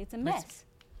 exactly. It's a mess.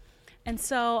 And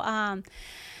so I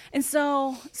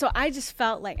just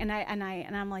felt like, and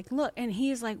I'm like, look, and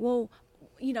he's like, well,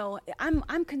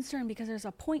 I'm concerned because there's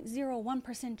a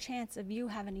 0.01% chance of you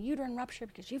having a uterine rupture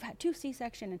because you've had 2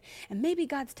 C-section, and maybe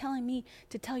God's telling me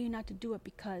to tell you not to do it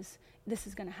because this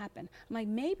is going to happen. I'm like,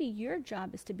 maybe your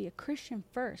job is to be a Christian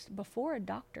first before a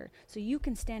doctor, so you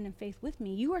can stand in faith with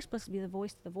me. You are supposed to be the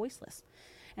voice to the voiceless.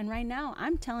 And right now,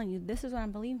 I'm telling you, this is what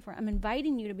I'm believing for. I'm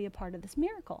inviting you to be a part of this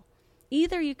miracle.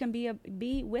 Either you can be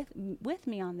with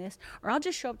me on this, or I'll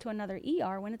just show up to another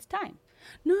ER when it's time.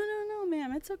 No,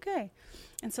 ma'am, it's okay.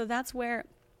 And so that's where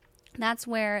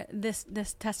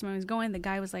this testimony was going. The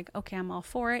guy was like, okay, I'm all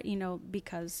for it,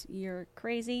 because you're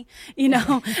crazy.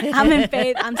 I'm in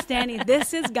faith. I'm standing.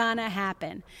 This is gonna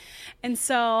happen. And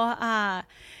so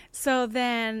So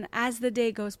then as the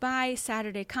day goes by,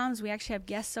 Saturday comes, we actually have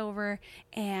guests over,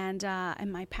 and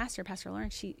my Pastor Lauren,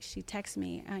 she texts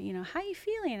me, you know, how you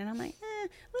feeling? And I'm like, a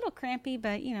little crampy,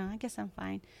 but, you know, I guess I'm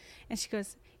fine. And she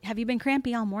goes, have you been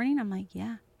crampy all morning? I'm like,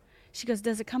 yeah. She goes,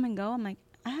 does it come and go? I'm like,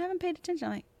 I haven't paid attention.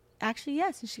 I'm like, actually,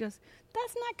 yes. And she goes,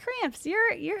 that's not cramps.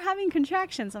 You're having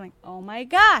contractions. I'm like, oh my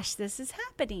gosh, this is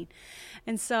happening.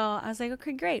 And so I was like,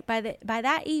 okay, great. By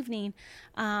that evening,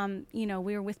 you know,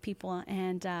 we were with people,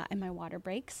 and my water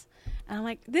breaks. And I'm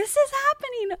like, this is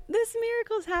happening. This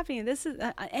miracle is happening. This is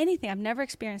anything. I've never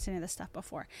experienced any of this stuff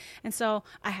before. And so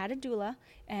I had a doula,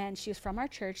 and she was from our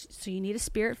church. So you need a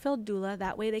spirit-filled doula.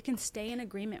 That way they can stay in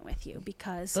agreement with you,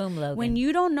 because Boom, Logan. when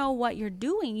you don't know what you're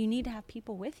doing, you need to have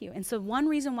people with you. And so one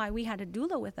reason why we had a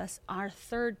doula with us our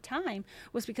third time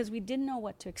was because we didn't know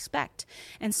what to expect.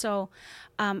 And so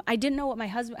I didn't know what my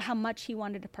husband, how much he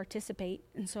wanted to participate.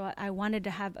 And so I wanted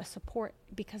to have a support,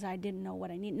 because I didn't know what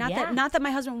I needed. Not that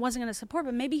my husband wasn't going to support,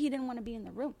 but maybe he didn't want to be in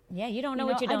the room. Yeah, you don't know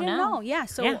what you don't I didn't know. Yeah.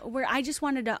 So yeah. I just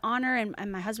wanted to honor,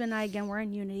 and my husband and I, again, we're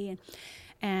in unity,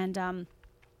 and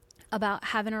about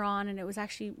having her on. And it was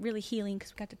actually really healing,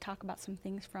 because we got to talk about some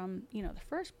things from, you know, the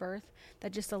first birth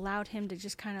that just allowed him to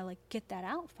just kind of like get that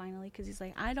out finally. Because he's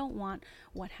like, I don't want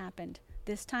what happened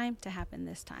this time to happen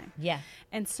this time. Yeah.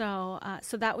 And so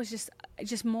so that was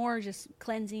just more just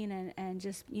cleansing, and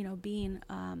just, you know, being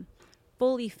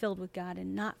fully filled with God,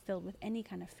 and not filled with any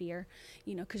kind of fear,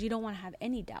 you know, because you don't want to have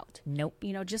any doubt. Nope.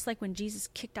 You know, just like when Jesus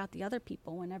kicked out the other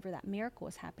people whenever that miracle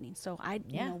was happening. So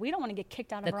you know, we don't want to get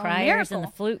kicked out of our own miracle. The criers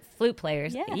and the flute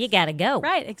players. Yes. You got to go.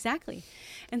 Right, exactly.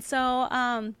 And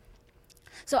so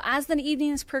so as the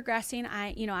evening is progressing,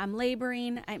 I'm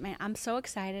laboring. I'm so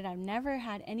excited. I've never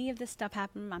had any of this stuff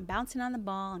happen. I'm bouncing on the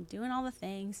ball. I'm doing all the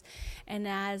things. And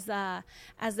as the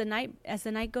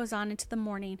night goes on into the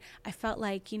morning, I felt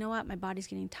like, you know what, my body's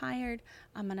getting tired.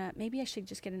 Maybe I should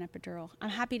just get an epidural. I'm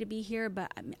happy to be here,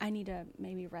 but I need to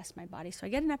maybe rest my body. So I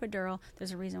get an epidural.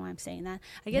 There's a reason why I'm saying that.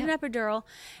 I get an epidural,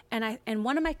 and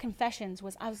one of my confessions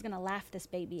was I was going to laugh this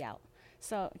baby out.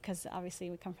 So, because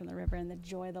obviously we come from the river, and the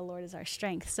joy of the Lord is our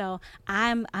strength. So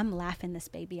I'm laughing this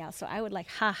baby out. So I would like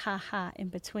ha ha ha in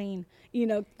between, you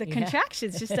know, the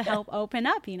contractions, just to help open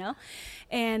up, you know,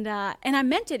 and I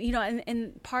meant it, you know.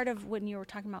 And part of when you were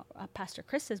talking about Pastor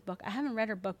Krista's book, I haven't read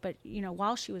her book, but you know,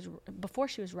 before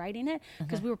she was writing it,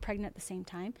 because we were pregnant at the same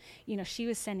time, you know, she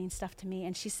was sending stuff to me,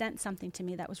 and she sent something to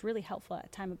me that was really helpful at the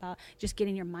time about just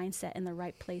getting your mindset in the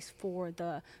right place for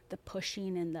the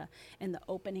pushing and the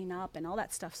opening up and all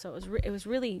that stuff. So it was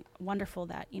really wonderful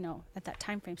that, you know, at that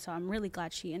time frame. So I'm really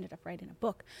glad she ended up writing a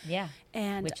book. Yeah.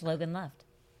 And which Logan loved.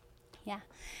 Yeah.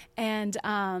 And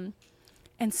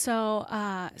so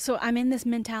I'm in this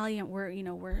mentality, and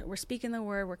we're speaking the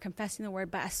word, we're confessing the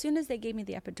word. But as soon as they gave me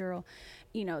the epidural,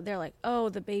 you know, they're like, oh,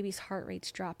 the baby's heart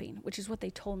rate's dropping, which is what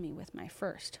they told me with my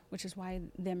first, which is why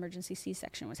the emergency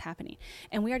C-section was happening.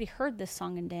 And we already heard this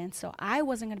song and dance, so I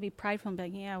wasn't going to be prideful and be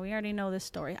like, yeah, we already know this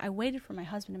story. I waited for my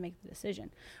husband to make the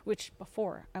decision, which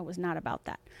before I was not about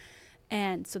that.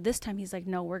 And so this time he's like,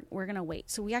 no, we're going to wait.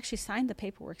 So we actually signed the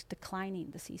paperwork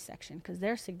declining the C-section, because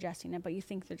they're suggesting it, but you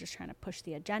think they're just trying to push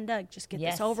the agenda, just get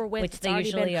this over with. Which they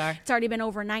usually are. It's already been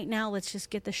overnight now. Let's just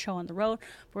get the show on the road.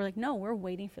 But we're like, no, we're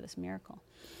waiting for this miracle.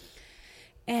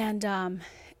 And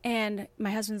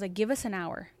my husband's like, give us an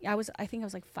hour. I think I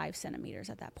was like 5 centimeters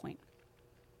at that point.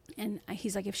 And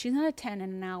he's like, if she's not a 10 in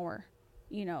an hour,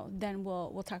 you know, then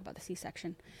we'll talk about the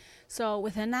C-section. So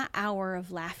within that hour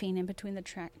of laughing in between the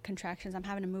contractions, I'm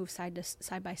having to move side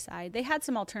by side. They had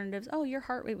some alternatives. Oh, your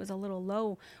heart rate was a little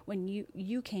low when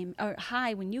you came, or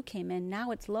high when you came in.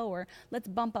 Now it's lower. Let's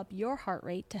bump up your heart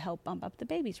rate to help bump up the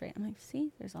baby's rate. I'm like,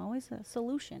 see, there's always a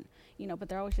solution, you know, but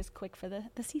they're always just quick for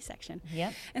the C-section.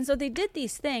 Yep. And so they did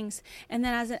these things. And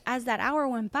then as that hour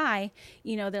went by,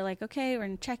 you know, they're like, okay, we're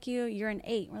going to check you. You're an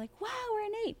 8. We're like, wow, we're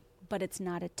an 8. But it's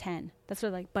not a 10. That's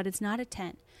what they're like, but it's not a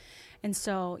 10. And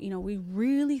so, you know, we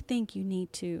really think you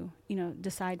need to, you know,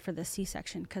 decide for the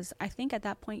C-section, because I think at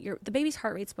that point the baby's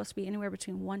heart rate's supposed to be anywhere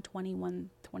between 120,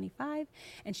 125,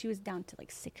 and she was down to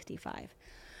like 65.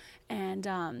 And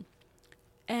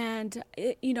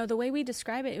it, you know, the way we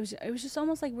describe it, it was just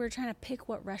almost like we were trying to pick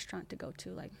what restaurant to go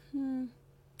to. Like,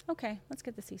 okay, let's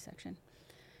get the C-section,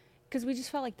 because we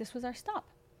just felt like this was our stop.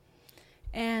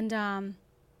 And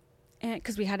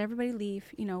because we had everybody leave,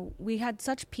 you know, we had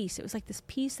such peace. It was like this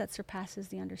peace that surpasses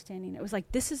the understanding. It was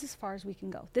like, this is as far as we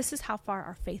can go. This is how far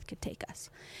our faith could take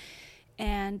us.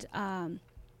 And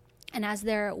as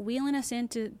they're wheeling us in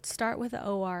to start with the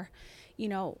OR, you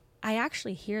know, I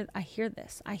hear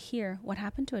this. I hear what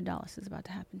happened to Adalis is about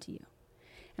to happen to you.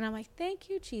 And I'm like, thank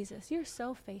you, Jesus. You're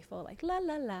so faithful. Like, la,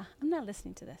 la, la. I'm not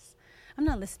listening to this. I'm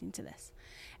not listening to this.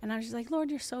 And I was just like, Lord,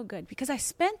 you're so good. Because I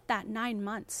spent that 9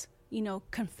 months,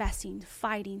 confessing,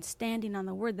 fighting, standing on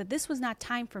the word, that this was not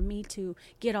time for me to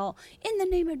get all in the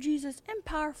name of Jesus and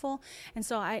powerful. And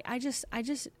so I just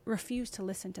refused to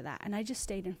listen to that. And I just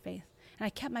stayed in faith. And I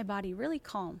kept my body really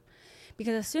calm.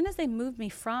 Because as soon as they moved me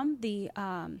from the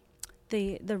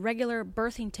regular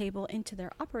birthing table into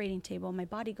their operating table, my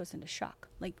body goes into shock,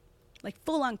 like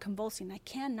full on convulsing. I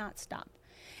cannot stop.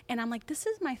 And I'm like, this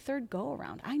is my third go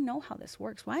around. I know how this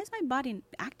works. Why is my body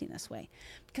acting this way?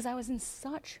 Because I was in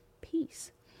such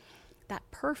peace, that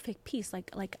perfect peace,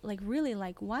 like really,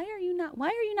 like, why are you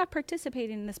not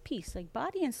participating in this peace? Like,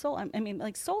 body and soul, I mean,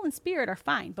 like, soul and spirit are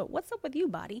fine, but what's up with you,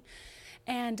 body?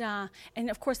 And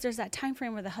of course there's that time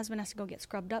frame where the husband has to go get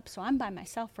scrubbed up. So I'm by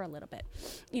myself for a little bit,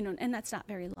 and that's not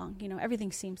very long.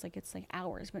 Everything seems like it's like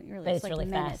hours, but really it's like really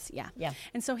minutes. Fast. Yeah.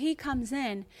 And so he comes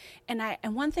in,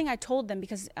 and one thing I told them,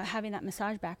 because having that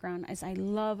massage background, is I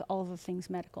love all the things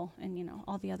medical and,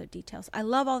 all the other details. I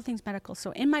love all the things medical.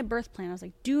 So in my birth plan, I was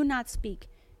like, do not speak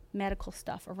medical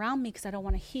stuff around me, because I don't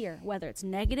want to hear whether it's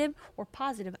negative or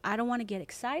positive. I don't want to get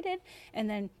excited and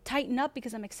then tighten up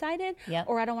because I'm excited,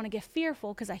 or I don't want to get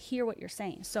fearful because I hear what you're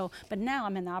saying. So, but now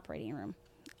I'm in the operating room.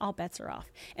 All bets are off.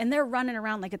 And they're running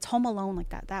around like it's Home Alone, like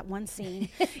that one scene.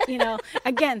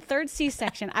 Again, third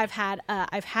C-section. I've had an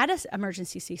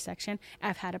emergency C-section.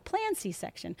 I've had a planned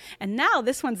C-section. And now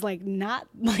this one's like not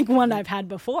like one I've had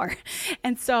before.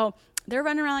 And so they're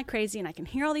running around like crazy, and I can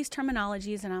hear all these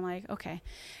terminologies, and I'm like, okay.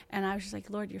 And I was just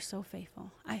like, Lord, you're so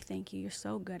faithful. I thank you. You're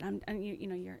so good.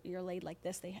 You're laid like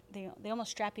this. They almost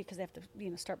strap you because they have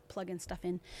to, start plugging stuff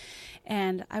in.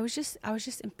 And I was just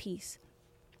in peace.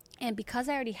 And because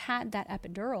I already had that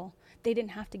epidural, they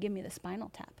didn't have to give me the spinal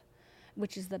tap,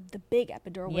 which is the big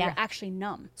epidural where you're actually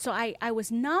numb. So I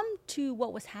was numb to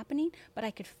what was happening, but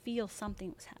I could feel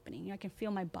something was happening. I can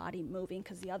feel my body moving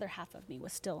because the other half of me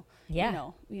was still,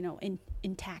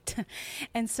 intact.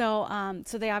 And so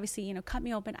they obviously, cut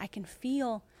me open. I can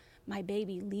feel my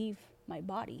baby leave my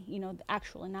body,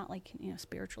 actually, not like,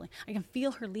 spiritually. I can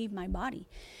feel her leave my body.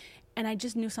 And I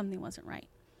just knew something wasn't right.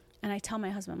 And I tell my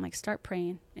husband, I'm like, start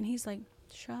praying. And he's like,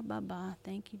 Shababa,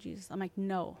 thank you, Jesus. I'm like,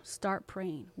 no, start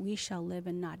praying. We shall live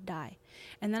and not die.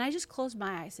 And then I just closed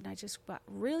my eyes, and I just got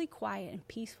really quiet and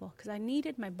peaceful, because I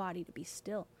needed my body to be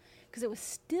still, because it was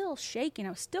still shaking. I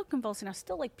was still convulsing. I was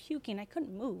still like puking. I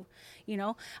couldn't move.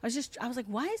 I was like,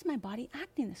 why is my body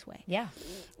acting this way? Yeah.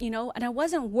 And I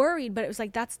wasn't worried, but it was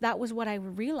like, that was what I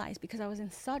realized, because I was in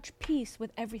such peace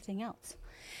with everything else.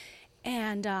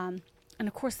 And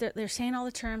of course they're saying all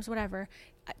the terms, whatever.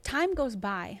 Time goes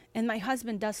by, and my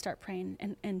husband does start praying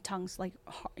in tongues, like,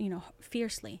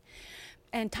 fiercely.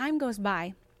 And time goes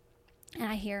by, and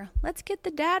I hear, let's get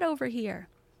the dad over here,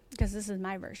 because this is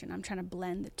my version. I'm trying to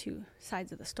blend the two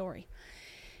sides of the story.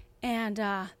 And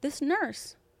this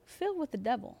nurse, filled with the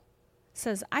devil,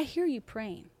 says, I hear you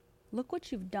praying. Look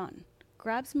what you've done.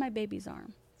 Grabs my baby's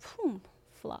arm. Boom,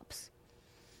 flops.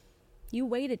 You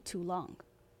waited too long,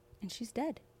 and she's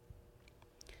dead.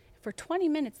 For 20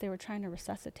 minutes, they were trying to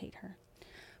resuscitate her.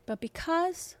 But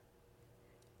because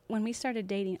when we started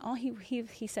dating, all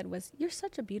he said was, you're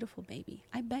such a beautiful baby.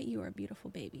 I bet you are a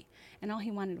beautiful baby. And all he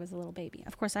wanted was a little baby.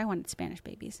 Of course, I wanted Spanish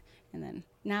babies. And then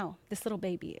now this little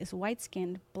baby is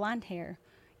white-skinned, blonde hair.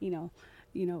 I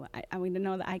didn't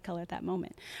know the eye color at that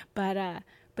moment. But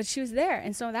she was there.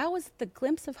 And so that was the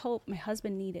glimpse of hope my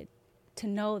husband needed, to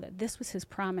know that this was his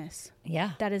promise.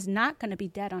 Yeah. That is not going to be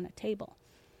dead on a table.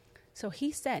 So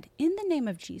he said, in the name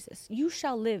of Jesus, you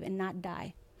shall live and not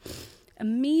die.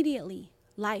 Immediately,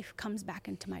 life comes back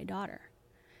into my daughter.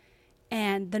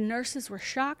 And the nurses were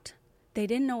shocked. They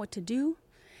didn't know what to do.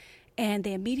 And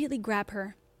they immediately grab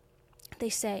her. They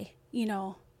say,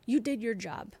 you did your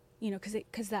job.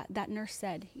 Because that nurse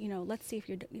said, let's see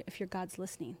if your God's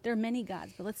listening. There are many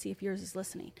gods, but let's see if yours is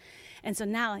listening. And so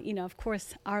now, of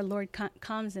course, our Lord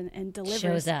comes and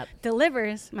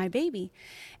delivers my baby,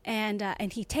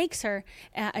 and he takes her.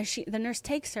 The nurse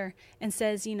takes her and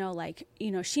says,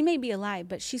 she may be alive,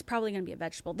 but she's probably going to be a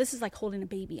vegetable. This is like holding a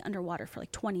baby underwater for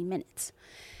like 20 minutes,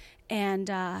 and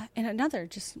another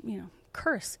just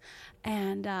curse,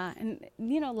 and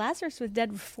Lazarus was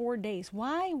dead for 4 days.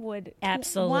 Why would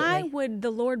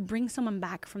the Lord bring someone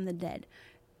back from the dead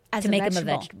as to make him a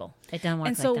vegetable? It doesn't work.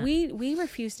 And so we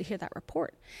refused to hear that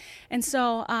report, and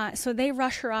so they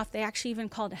rush her off. They actually even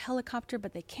called a helicopter,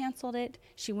 but they canceled it.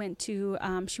 She went to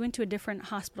a different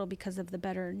hospital because of the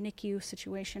better NICU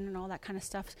situation and all that kind of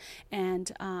stuff,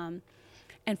 and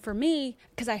for me,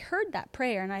 because I heard that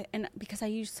prayer, and because I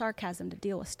used sarcasm to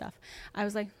deal with stuff, I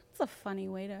was like, it's a funny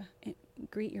way to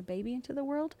greet your baby into the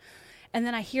world. And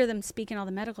then I hear them speaking all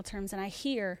the medical terms, and I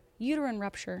hear uterine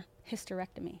rupture,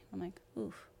 hysterectomy. I'm like,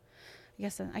 oof.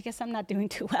 I guess I'm not doing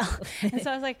too well. And so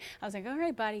I was like, all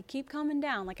right, buddy, keep calming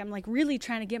down. Like, I'm like really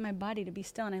trying to get my body to be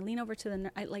still. And I lean over to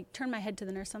the I like turn my head to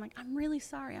the nurse. I'm like, I'm really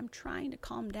sorry. I'm trying to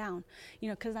calm down,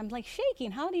 because I'm like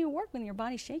shaking. How do you work when your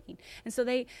body's shaking? And so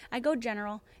I go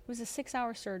general. It was a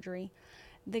 6-hour surgery.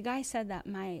 The guy said that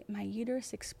my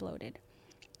uterus exploded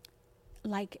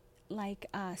like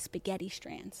spaghetti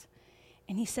strands.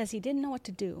 And he says he didn't know what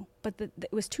to do, but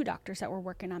it was 2 doctors that were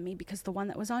working on me, because the one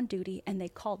that was on duty, and they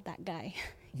called that guy,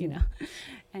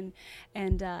 and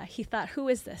he thought, who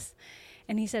is this?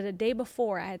 And he said, a day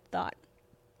before I had thought,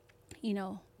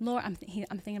 Lord, I'm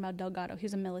thinking about Delgado. He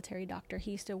was a military doctor.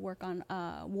 He used to work on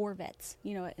war vets,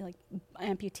 like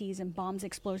amputees and bombs,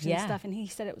 explosions and stuff. And he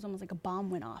said it was almost like a bomb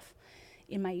went off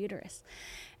in my uterus.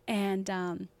 And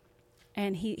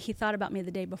he thought about me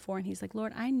the day before, and he's like,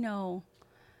 Lord, I know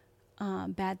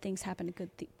bad things happen to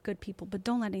good people, but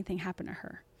don't let anything happen to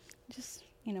her. Just,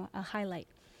 a highlight.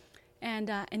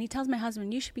 And he tells my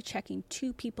husband, you should be checking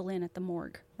 2 people in at the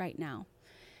morgue right now.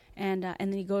 And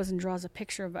then he goes and draws a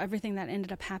picture of everything that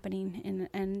ended up happening.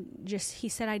 And just, he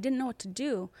said, I didn't know what to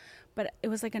do, but it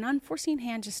was like an unforeseen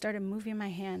hand just started moving my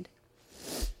hand.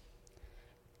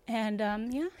 And,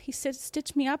 he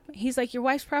stitched me up. He's like, your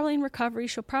wife's probably in recovery.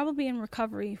 She'll probably be in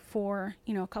recovery for,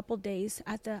 a couple days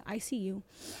at the ICU.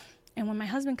 And when my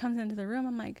husband comes into the room,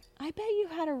 I'm like, I bet you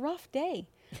had a rough day.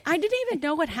 I didn't even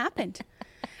know what happened.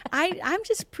 I'm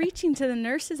just preaching to the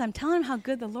nurses. I'm telling them how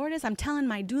good the Lord is. I'm telling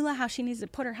my doula how she needs to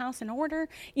put her house in order,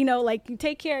 like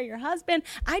take care of your husband.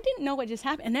 I didn't know what just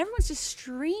happened. And everyone's just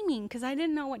streaming because I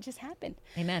didn't know what just happened.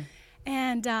 Amen.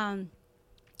 And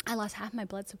I lost half my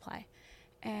blood supply.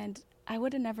 And I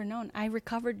would have never known. I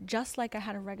recovered just like I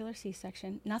had a regular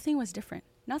C-section. Nothing was different.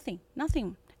 Nothing.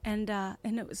 And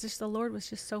it was just, the Lord was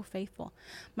just so faithful.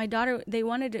 My daughter, they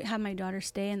wanted to have my daughter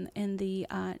stay in the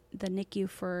NICU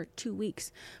for 2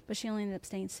 weeks, but she only ended up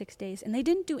staying 6 days. And they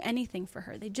didn't do anything for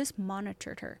her. They just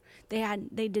monitored her.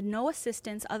 They did no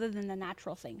assistance other than the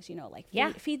natural things, like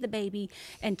feed the baby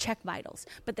and check vitals.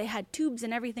 But they had tubes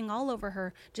and everything all over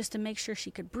her just to make sure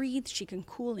she could breathe, she can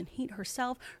cool and heat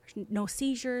herself, no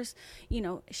seizures.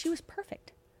 She was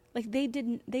perfect. Like they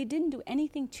didn't do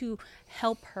anything to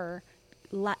help her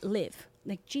live.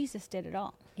 Like Jesus did it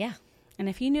all. Yeah. And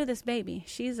if you knew this baby,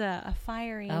 she's a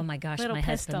fiery oh my gosh, little my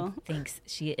pistol. husband thinks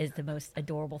she is the most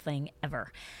adorable thing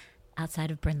ever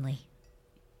outside of Brindley.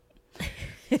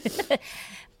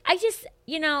 I just,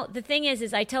 the thing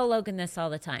is I tell Logan this all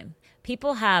the time.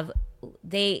 People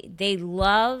they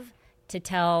love to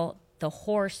tell the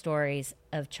horror stories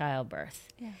of childbirth.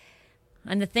 Yeah.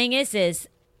 And the thing is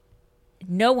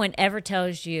no one ever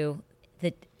tells you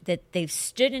that they've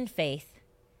stood in faith.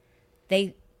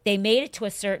 They made it to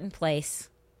a certain place.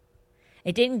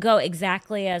 It didn't go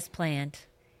exactly as planned.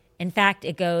 In fact,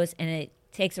 it goes and it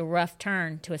takes a rough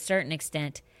turn to a certain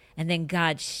extent, and then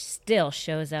God still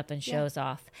shows up and shows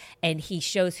off, and he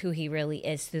shows who he really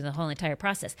is through the whole entire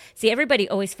process. See, everybody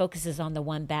always focuses on the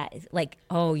one bad, like,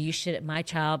 oh, my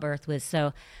childbirth was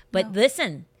so. But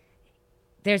listen,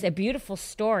 there's a beautiful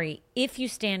story if you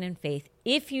stand in faith,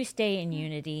 if you stay in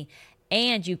unity,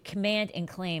 and you command and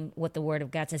claim what the word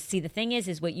of God says. See, the thing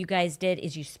is what you guys did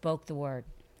is you spoke the word.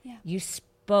 Yeah. You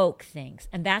spoke things.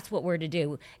 And that's what we're to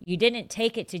do. You didn't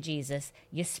take it to Jesus.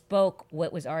 You spoke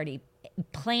what was already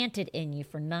planted in you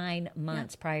for 9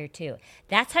 months prior to.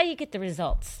 That's how you get the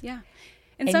results. Yeah.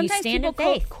 And sometimes people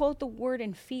quote the word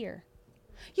in fear.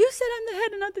 You said I'm the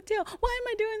head and not the tail. Why am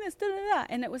I doing this? Da, da, da.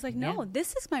 And it was like, no,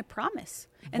 this is my promise.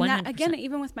 And 100%. That, again,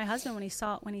 even with my husband, when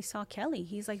he saw Kelly,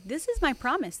 he's like, this is my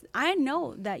promise. I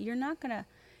know that you're not going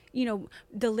to,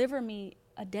 deliver me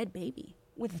a dead baby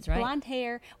with blonde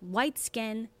hair, white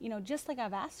skin, just like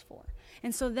I've asked for.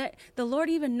 And so that the Lord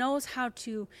even knows how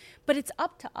to, but it's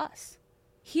up to us.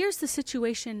 Here's the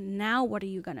situation. Now, what are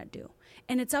you going to do?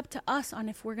 And it's up to us on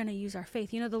if we're going to use our faith.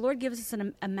 The Lord gives us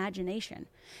an imagination.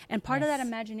 And part of that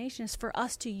imagination is for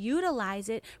us to utilize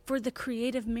it for the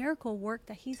creative miracle work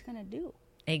that he's going to do.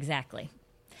 Exactly.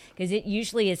 Because it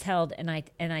usually is held,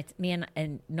 me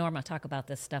and Norma talk about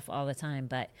this stuff all the time,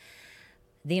 but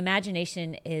the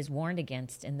imagination is warned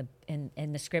against in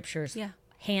the scriptures,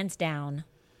 hands down.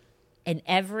 And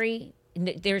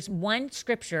there's one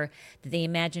scripture that the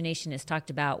imagination is talked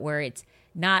about where it's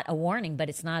not a warning, but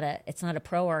it's not a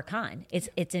pro or a con.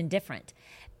 It's indifferent.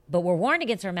 But we're warned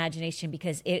against our imagination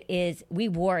because we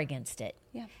war against it.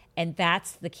 Yeah. And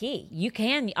that's the key. You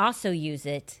can also use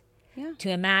it to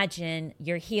imagine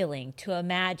your healing, to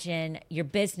imagine your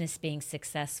business being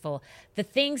successful. The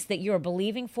things that you're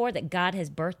believing for that God has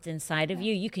birthed inside of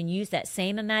you, you can use that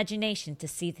same imagination to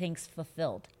see things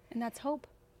fulfilled. And that's hope.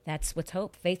 That's what's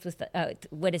hope. Faith was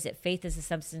what is it? Faith is the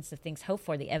substance of things hoped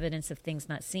for, the evidence of things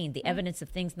not seen. The evidence of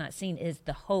things not seen is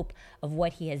the hope of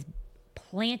what he has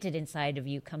planted inside of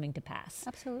you coming to pass.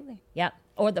 Absolutely. Yep.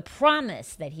 Or the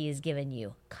promise that he has given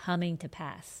you coming to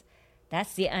pass.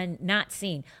 That's the not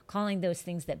seen, calling those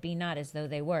things that be not as though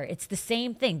they were. It's the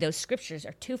same thing. Those scriptures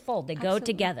are twofold. They go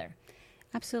together.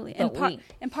 Absolutely.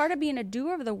 And part of being a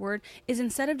doer of the word is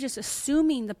instead of just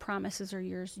assuming the promises are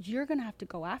yours, you're going to have to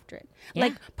go after it. Yeah.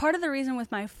 Like part of the reason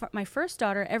with my first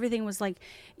daughter, everything was like,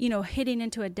 hitting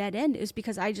into a dead end is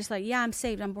because I just I'm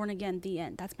saved, I'm born again, the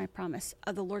end. That's my promise.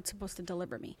 The Lord's supposed to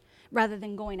deliver me rather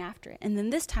than going after it. And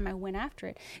then this time I went after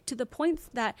it to the point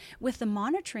that with the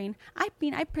monitoring, I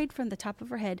prayed from the top of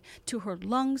her head to her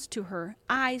lungs, to her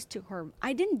eyes,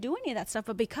 I didn't do any of that stuff,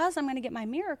 but because I'm going to get my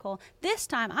miracle, this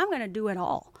time I'm going to do it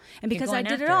all. And because I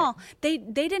did it all, they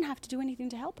didn't have to do anything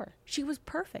to help her. She was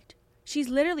perfect. She's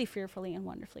literally fearfully and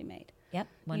wonderfully made. Yep,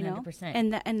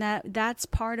 100%. And that's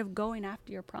part of going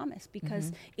after your promise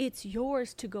because it's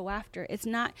yours to go after. It's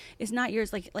not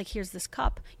yours like here's this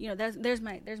cup. There's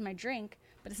my drink,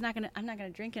 but I'm not gonna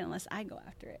drink it unless I go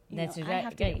after it. That's exactly. I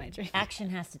have to get my drink.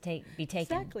 Action has to be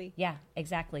taken. Exactly. Yeah,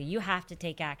 exactly. You have to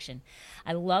take action.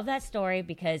 I love that story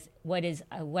because what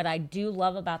I do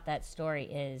love about that story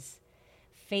is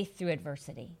faith through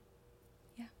adversity.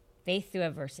 Yeah. Faith through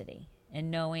adversity. And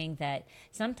knowing that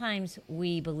sometimes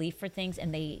we believe for things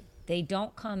and they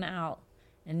don't come out.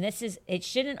 And it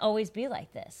shouldn't always be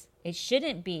like this. It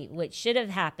shouldn't be. What should have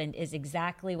happened is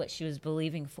exactly what she was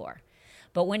believing for.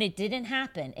 But when it didn't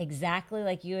happen exactly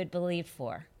like you had believed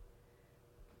for,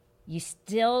 you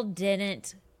still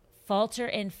didn't falter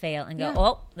and fail and go,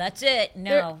 oh, that's it.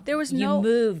 No, there was you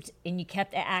moved and you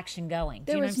kept the action going.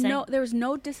 There was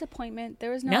no disappointment.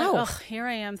 There was no. Oh, here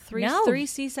I am, three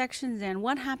C-sections in.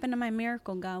 What happened to my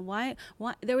miracle, God? Why?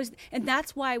 And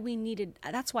that's why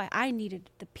I needed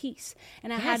the peace,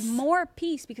 and I had more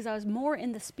peace because I was more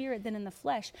in the spirit than in the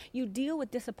flesh. You deal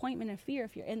with disappointment and fear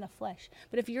if you're in the flesh,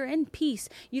 but if you're in peace,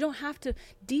 you don't have to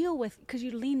deal with because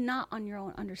you lean not on your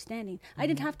own understanding. I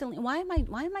didn't have to. Why am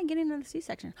I getting another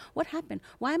C-section? What happened?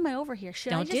 Why am I over here?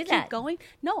 Should I just keep going?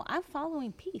 No, I'm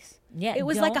following peace. Yeah, it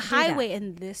was like a highway,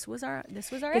 and this was our exit.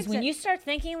 Because when you start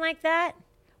thinking like that,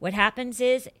 what happens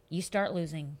is you start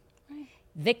losing. Right.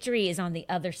 Victory is on the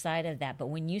other side of that. But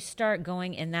when you start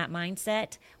going in that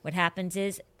mindset, what happens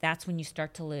is that's when you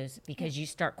start to lose because you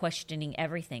start questioning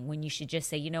everything. When you should just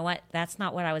say, you know what, that's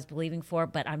not what I was believing for,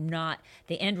 but I'm not.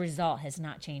 The end result has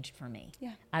not changed for me.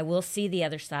 Yeah. I will see the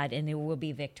other side, and there will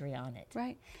be victory on it.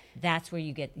 Right. That's where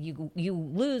you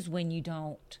lose when you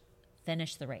don't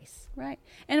finish the race. Right.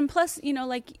 And plus, it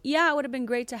would have been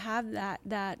great to have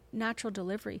that natural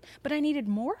delivery, but I needed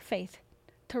more faith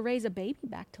to raise a baby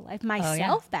back to life,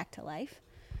 myself back to life.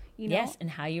 Yes, and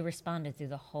how you responded through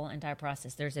the whole entire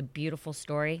process. There's a beautiful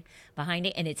story behind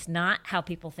it, and it's not how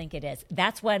people think it is.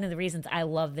 That's one of the reasons I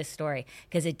love this story,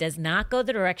 because it does not go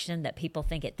the direction that people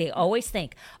think it. They always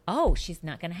think, oh, she's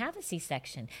not going to have a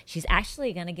C-section. She's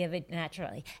actually going to give it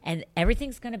naturally, and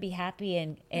everything's going to be happy,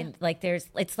 and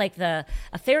it's like a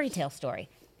fairy tale story.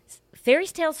 Fairy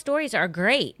tale stories are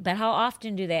great, but how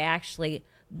often do they actually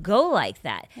go like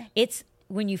that? Yeah. It's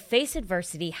when you face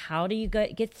adversity, how do you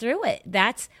get through it?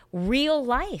 That's real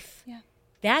life. Yeah.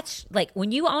 That's like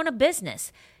when you own a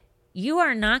business, you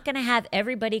are not going to have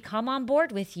everybody come on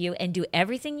board with you and do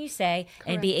everything you say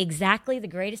and be exactly the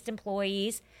greatest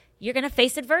employees. You're going to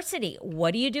face adversity.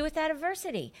 What do you do with that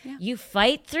adversity? Yeah. You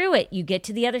fight through it. You get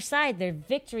to the other side. There's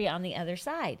victory on the other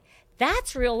side.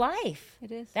 That's real life.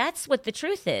 It is. That's what the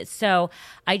truth is. So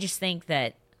I just think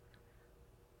that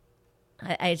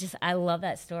I love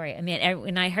that story. I mean,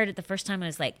 when I heard it the first time, I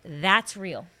was like, that's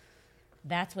real.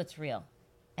 That's what's real.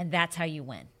 And that's how you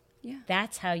win. Yeah.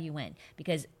 That's how you win.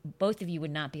 Because both of you would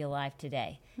not be alive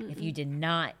today if you did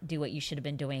not do what you should have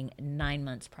been doing 9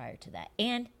 months prior to that.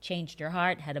 And changed your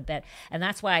heart, had a bet. And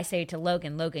that's why I say to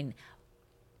Logan,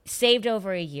 saved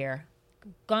over a year,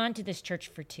 gone to this church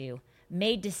for 2,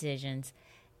 made decisions,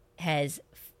 has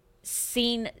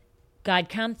seen God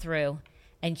come through,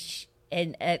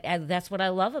 and that's what I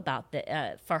love about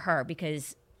for her,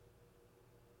 because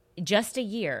just a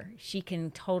year she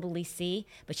can totally see,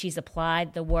 but she's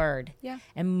applied the word. Yeah.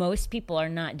 And most people are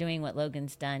not doing what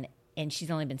Logan's done, and she's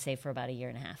only been saved for about a year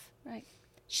and a half. Right.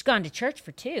 She's gone to church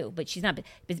for 2, but she's not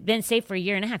been saved for a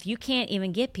year and a half. You can't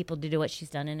even get people to do what she's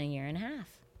done in a year and a half.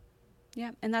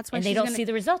 Yeah, and that's why and they don't see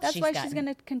the results. That's why gotten. she's going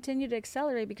to continue to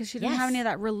accelerate, because she doesn't have any of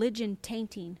that religion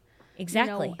tainting,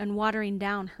 exactly, and watering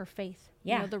down her faith.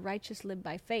 Yeah, the righteous live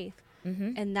by faith,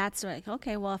 and that's like,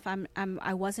 okay, well, if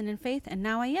I wasn't in faith and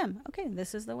now I am, okay,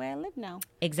 this is the way I live now.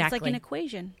 Exactly, it's like an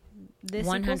equation. This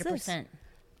 100%.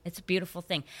 It's a beautiful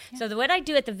thing. Yeah. So what I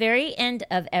do at the very end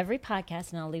of every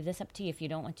podcast, and I'll leave this up to you. If you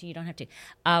don't want to, you don't have to.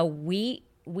 We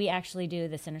actually do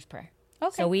the sinner's prayer.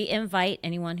 Okay. So we invite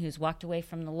anyone who's walked away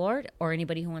from the Lord, or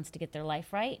anybody who wants to get their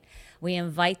life right. We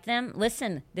invite them.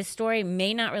 Listen, this story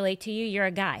may not relate to you. You're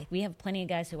a guy. We have plenty of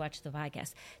guys who watch the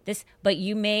podcast. But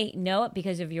you may know it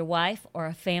because of your wife or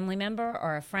a family member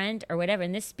or a friend or whatever,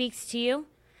 and this speaks to you.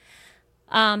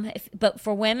 But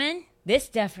for women, this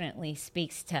definitely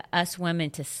speaks to us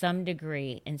women to some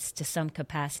degree and to some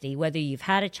capacity, whether you've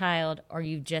had a child or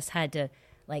you've just had to,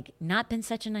 not been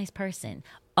such a nice person,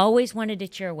 always wanted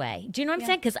it your way. Do you know what I'm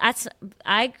saying? Because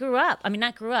I grew up. I mean,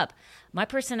 not grew up. My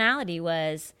personality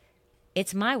was,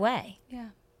 it's my way. Yeah.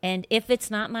 And if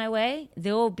it's not my way,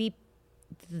 there'll be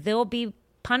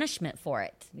punishment for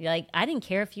it. I didn't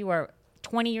care if you were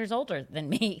 20 years older than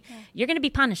me. Yeah. You're going to be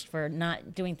punished for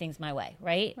not doing things my way,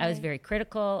 right? I was very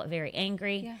critical, very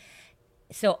angry. Yeah.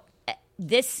 So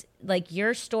this,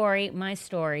 your story, my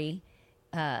story,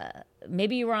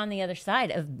 maybe you were on the other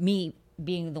side of me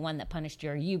being the one that punished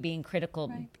you, or you being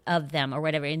critical of them or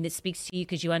whatever. And it speaks to you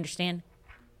because you understand,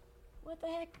 what the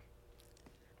heck?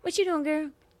 What you doing, girl?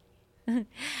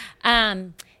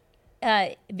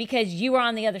 Because you were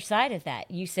on the other side of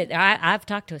that. You said, I've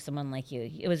talked to someone like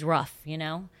you. It was rough,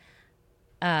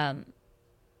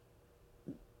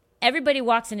 Everybody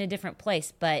walks in a different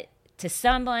place, but to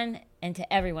someone and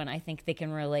to everyone, I think they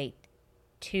can relate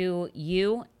to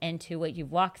you and to what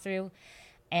you've walked through.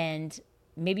 And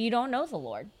maybe you don't know the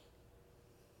Lord.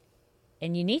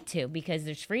 And you need to, because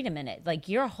there's freedom in it.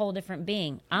 You're a whole different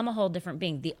being. I'm a whole different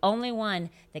being. The only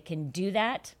one that can do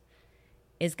that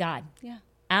is God. Yeah.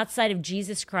 Outside of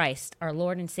Jesus Christ, our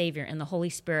Lord and Savior, and the Holy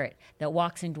Spirit that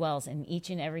walks and dwells in each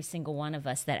and every single one of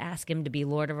us that ask him to be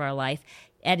Lord of our life,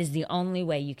 that is the only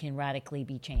way you can radically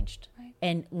be changed. Right.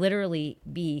 And literally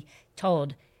be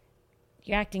told,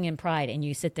 you're acting in pride, and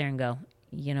you sit there and go,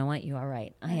 you know what, you are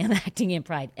right. I am acting in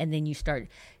pride. And then you start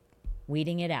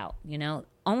weeding it out,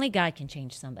 Only God can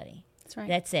change somebody. That's right.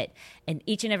 That's it. And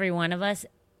each and every one of us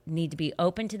need to be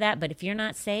open to that. But if you're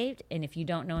not saved and if you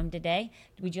don't know him today,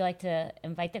 would you like to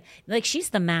invite them? She's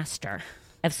the master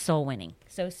of soul winning.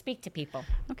 So speak to people.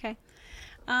 Okay.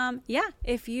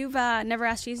 If you've never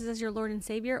asked Jesus as your Lord and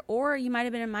Savior, or you might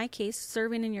have been in my case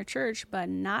serving in your church but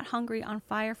not hungry, on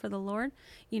fire for the Lord,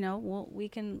 we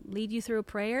can lead you through a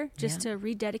prayer just to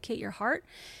rededicate your heart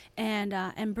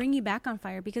and bring you back on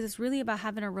fire, because it's really about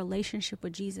having a relationship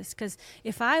with Jesus. Because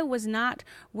if I was not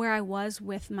where I was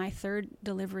with my third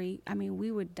delivery, I mean,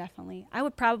 I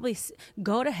would probably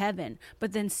go to heaven,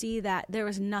 but then see that there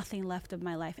was nothing left of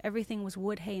my life. Everything was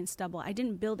wood, hay, and stubble. I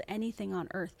didn't build anything on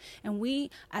earth. And we,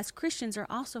 as Christians, are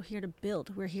also here to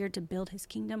build. We're here to build his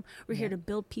kingdom. We're here to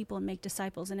build people and make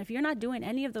disciples. And if you're not doing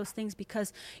any of those things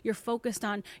because you're focused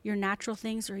on your natural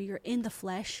things, or you're in the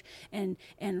flesh and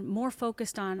more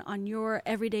focused on your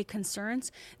everyday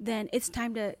concerns, then it's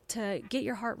time to get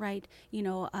your heart right,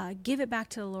 give it back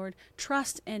to the Lord,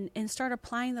 trust and start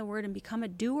applying the word and become a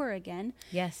doer again.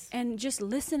 Yes. And just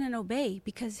listen and obey,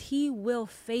 because he will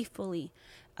faithfully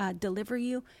deliver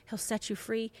you. He'll set you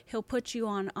free. He'll put you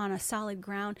on a solid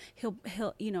ground. He'll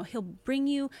bring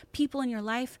you people in your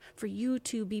life for you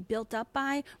to be built up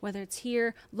by, whether it's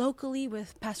here locally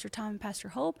with Pastor Tom and Pastor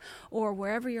Hope, or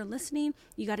wherever you're listening.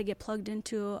 You got to get plugged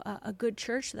into a good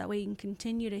church, so that way you can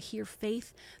continue to hear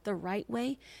faith the right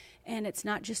way. And it's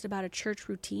not just about a church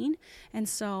routine. And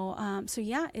so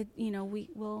we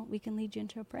can lead you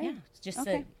into a prayer. Yeah, it's just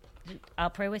okay.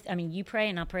 You pray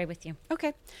and I'll pray with you.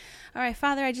 Okay. All right,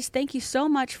 Father, I just thank you so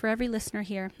much for every listener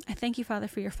here. I thank you, Father,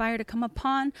 for your fire to come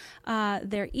upon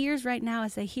their ears right now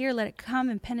as they hear. Let it come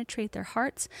and penetrate their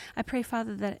hearts. I pray,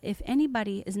 Father, that if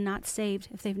anybody is not saved,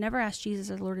 if they've never asked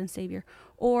Jesus as Lord and Savior,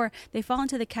 or they fall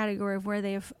into the category of where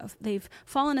they've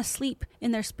fallen asleep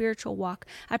in their spiritual walk,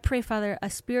 I pray, Father, a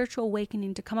spiritual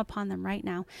awakening to come upon them right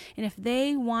now. And if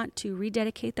they want to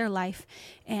rededicate their life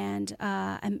and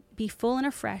be full and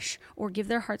afresh, or give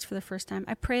their hearts for the first time,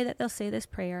 I pray that they'll say this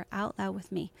prayer out loud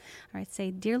with me. All right, say,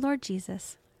 Dear Lord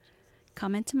Jesus,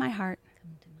 come into my heart,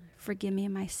 forgive me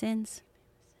of my sins,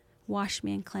 wash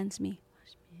me and cleanse me,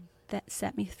 that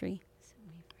set me free.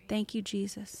 Thank you,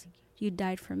 Jesus. You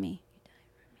died for me.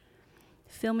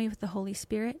 Fill me with the Holy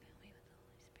Spirit.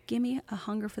 Give me a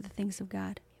hunger for the things of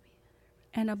God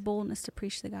and a boldness to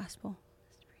preach the gospel.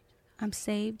 I'm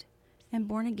saved and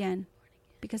born again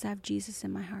because I have Jesus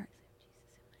in my heart.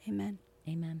 Amen.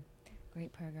 Amen.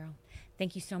 Great prayer, girl.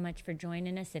 Thank you so much for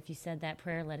joining us. If you said that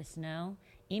prayer, let us know.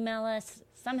 Email us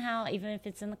somehow, even if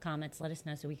it's in the comments, let us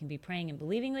know so we can be praying and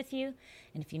believing with you.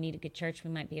 And if you need a good church,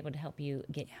 we might be able to help you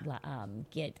get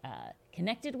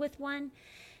connected with one.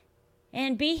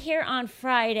 And be here on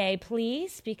Friday,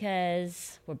 please,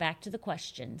 because we're back to the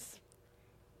questions.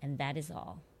 And that is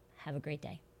all. Have a great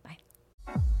day. Bye.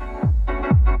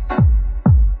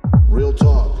 Real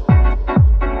talk.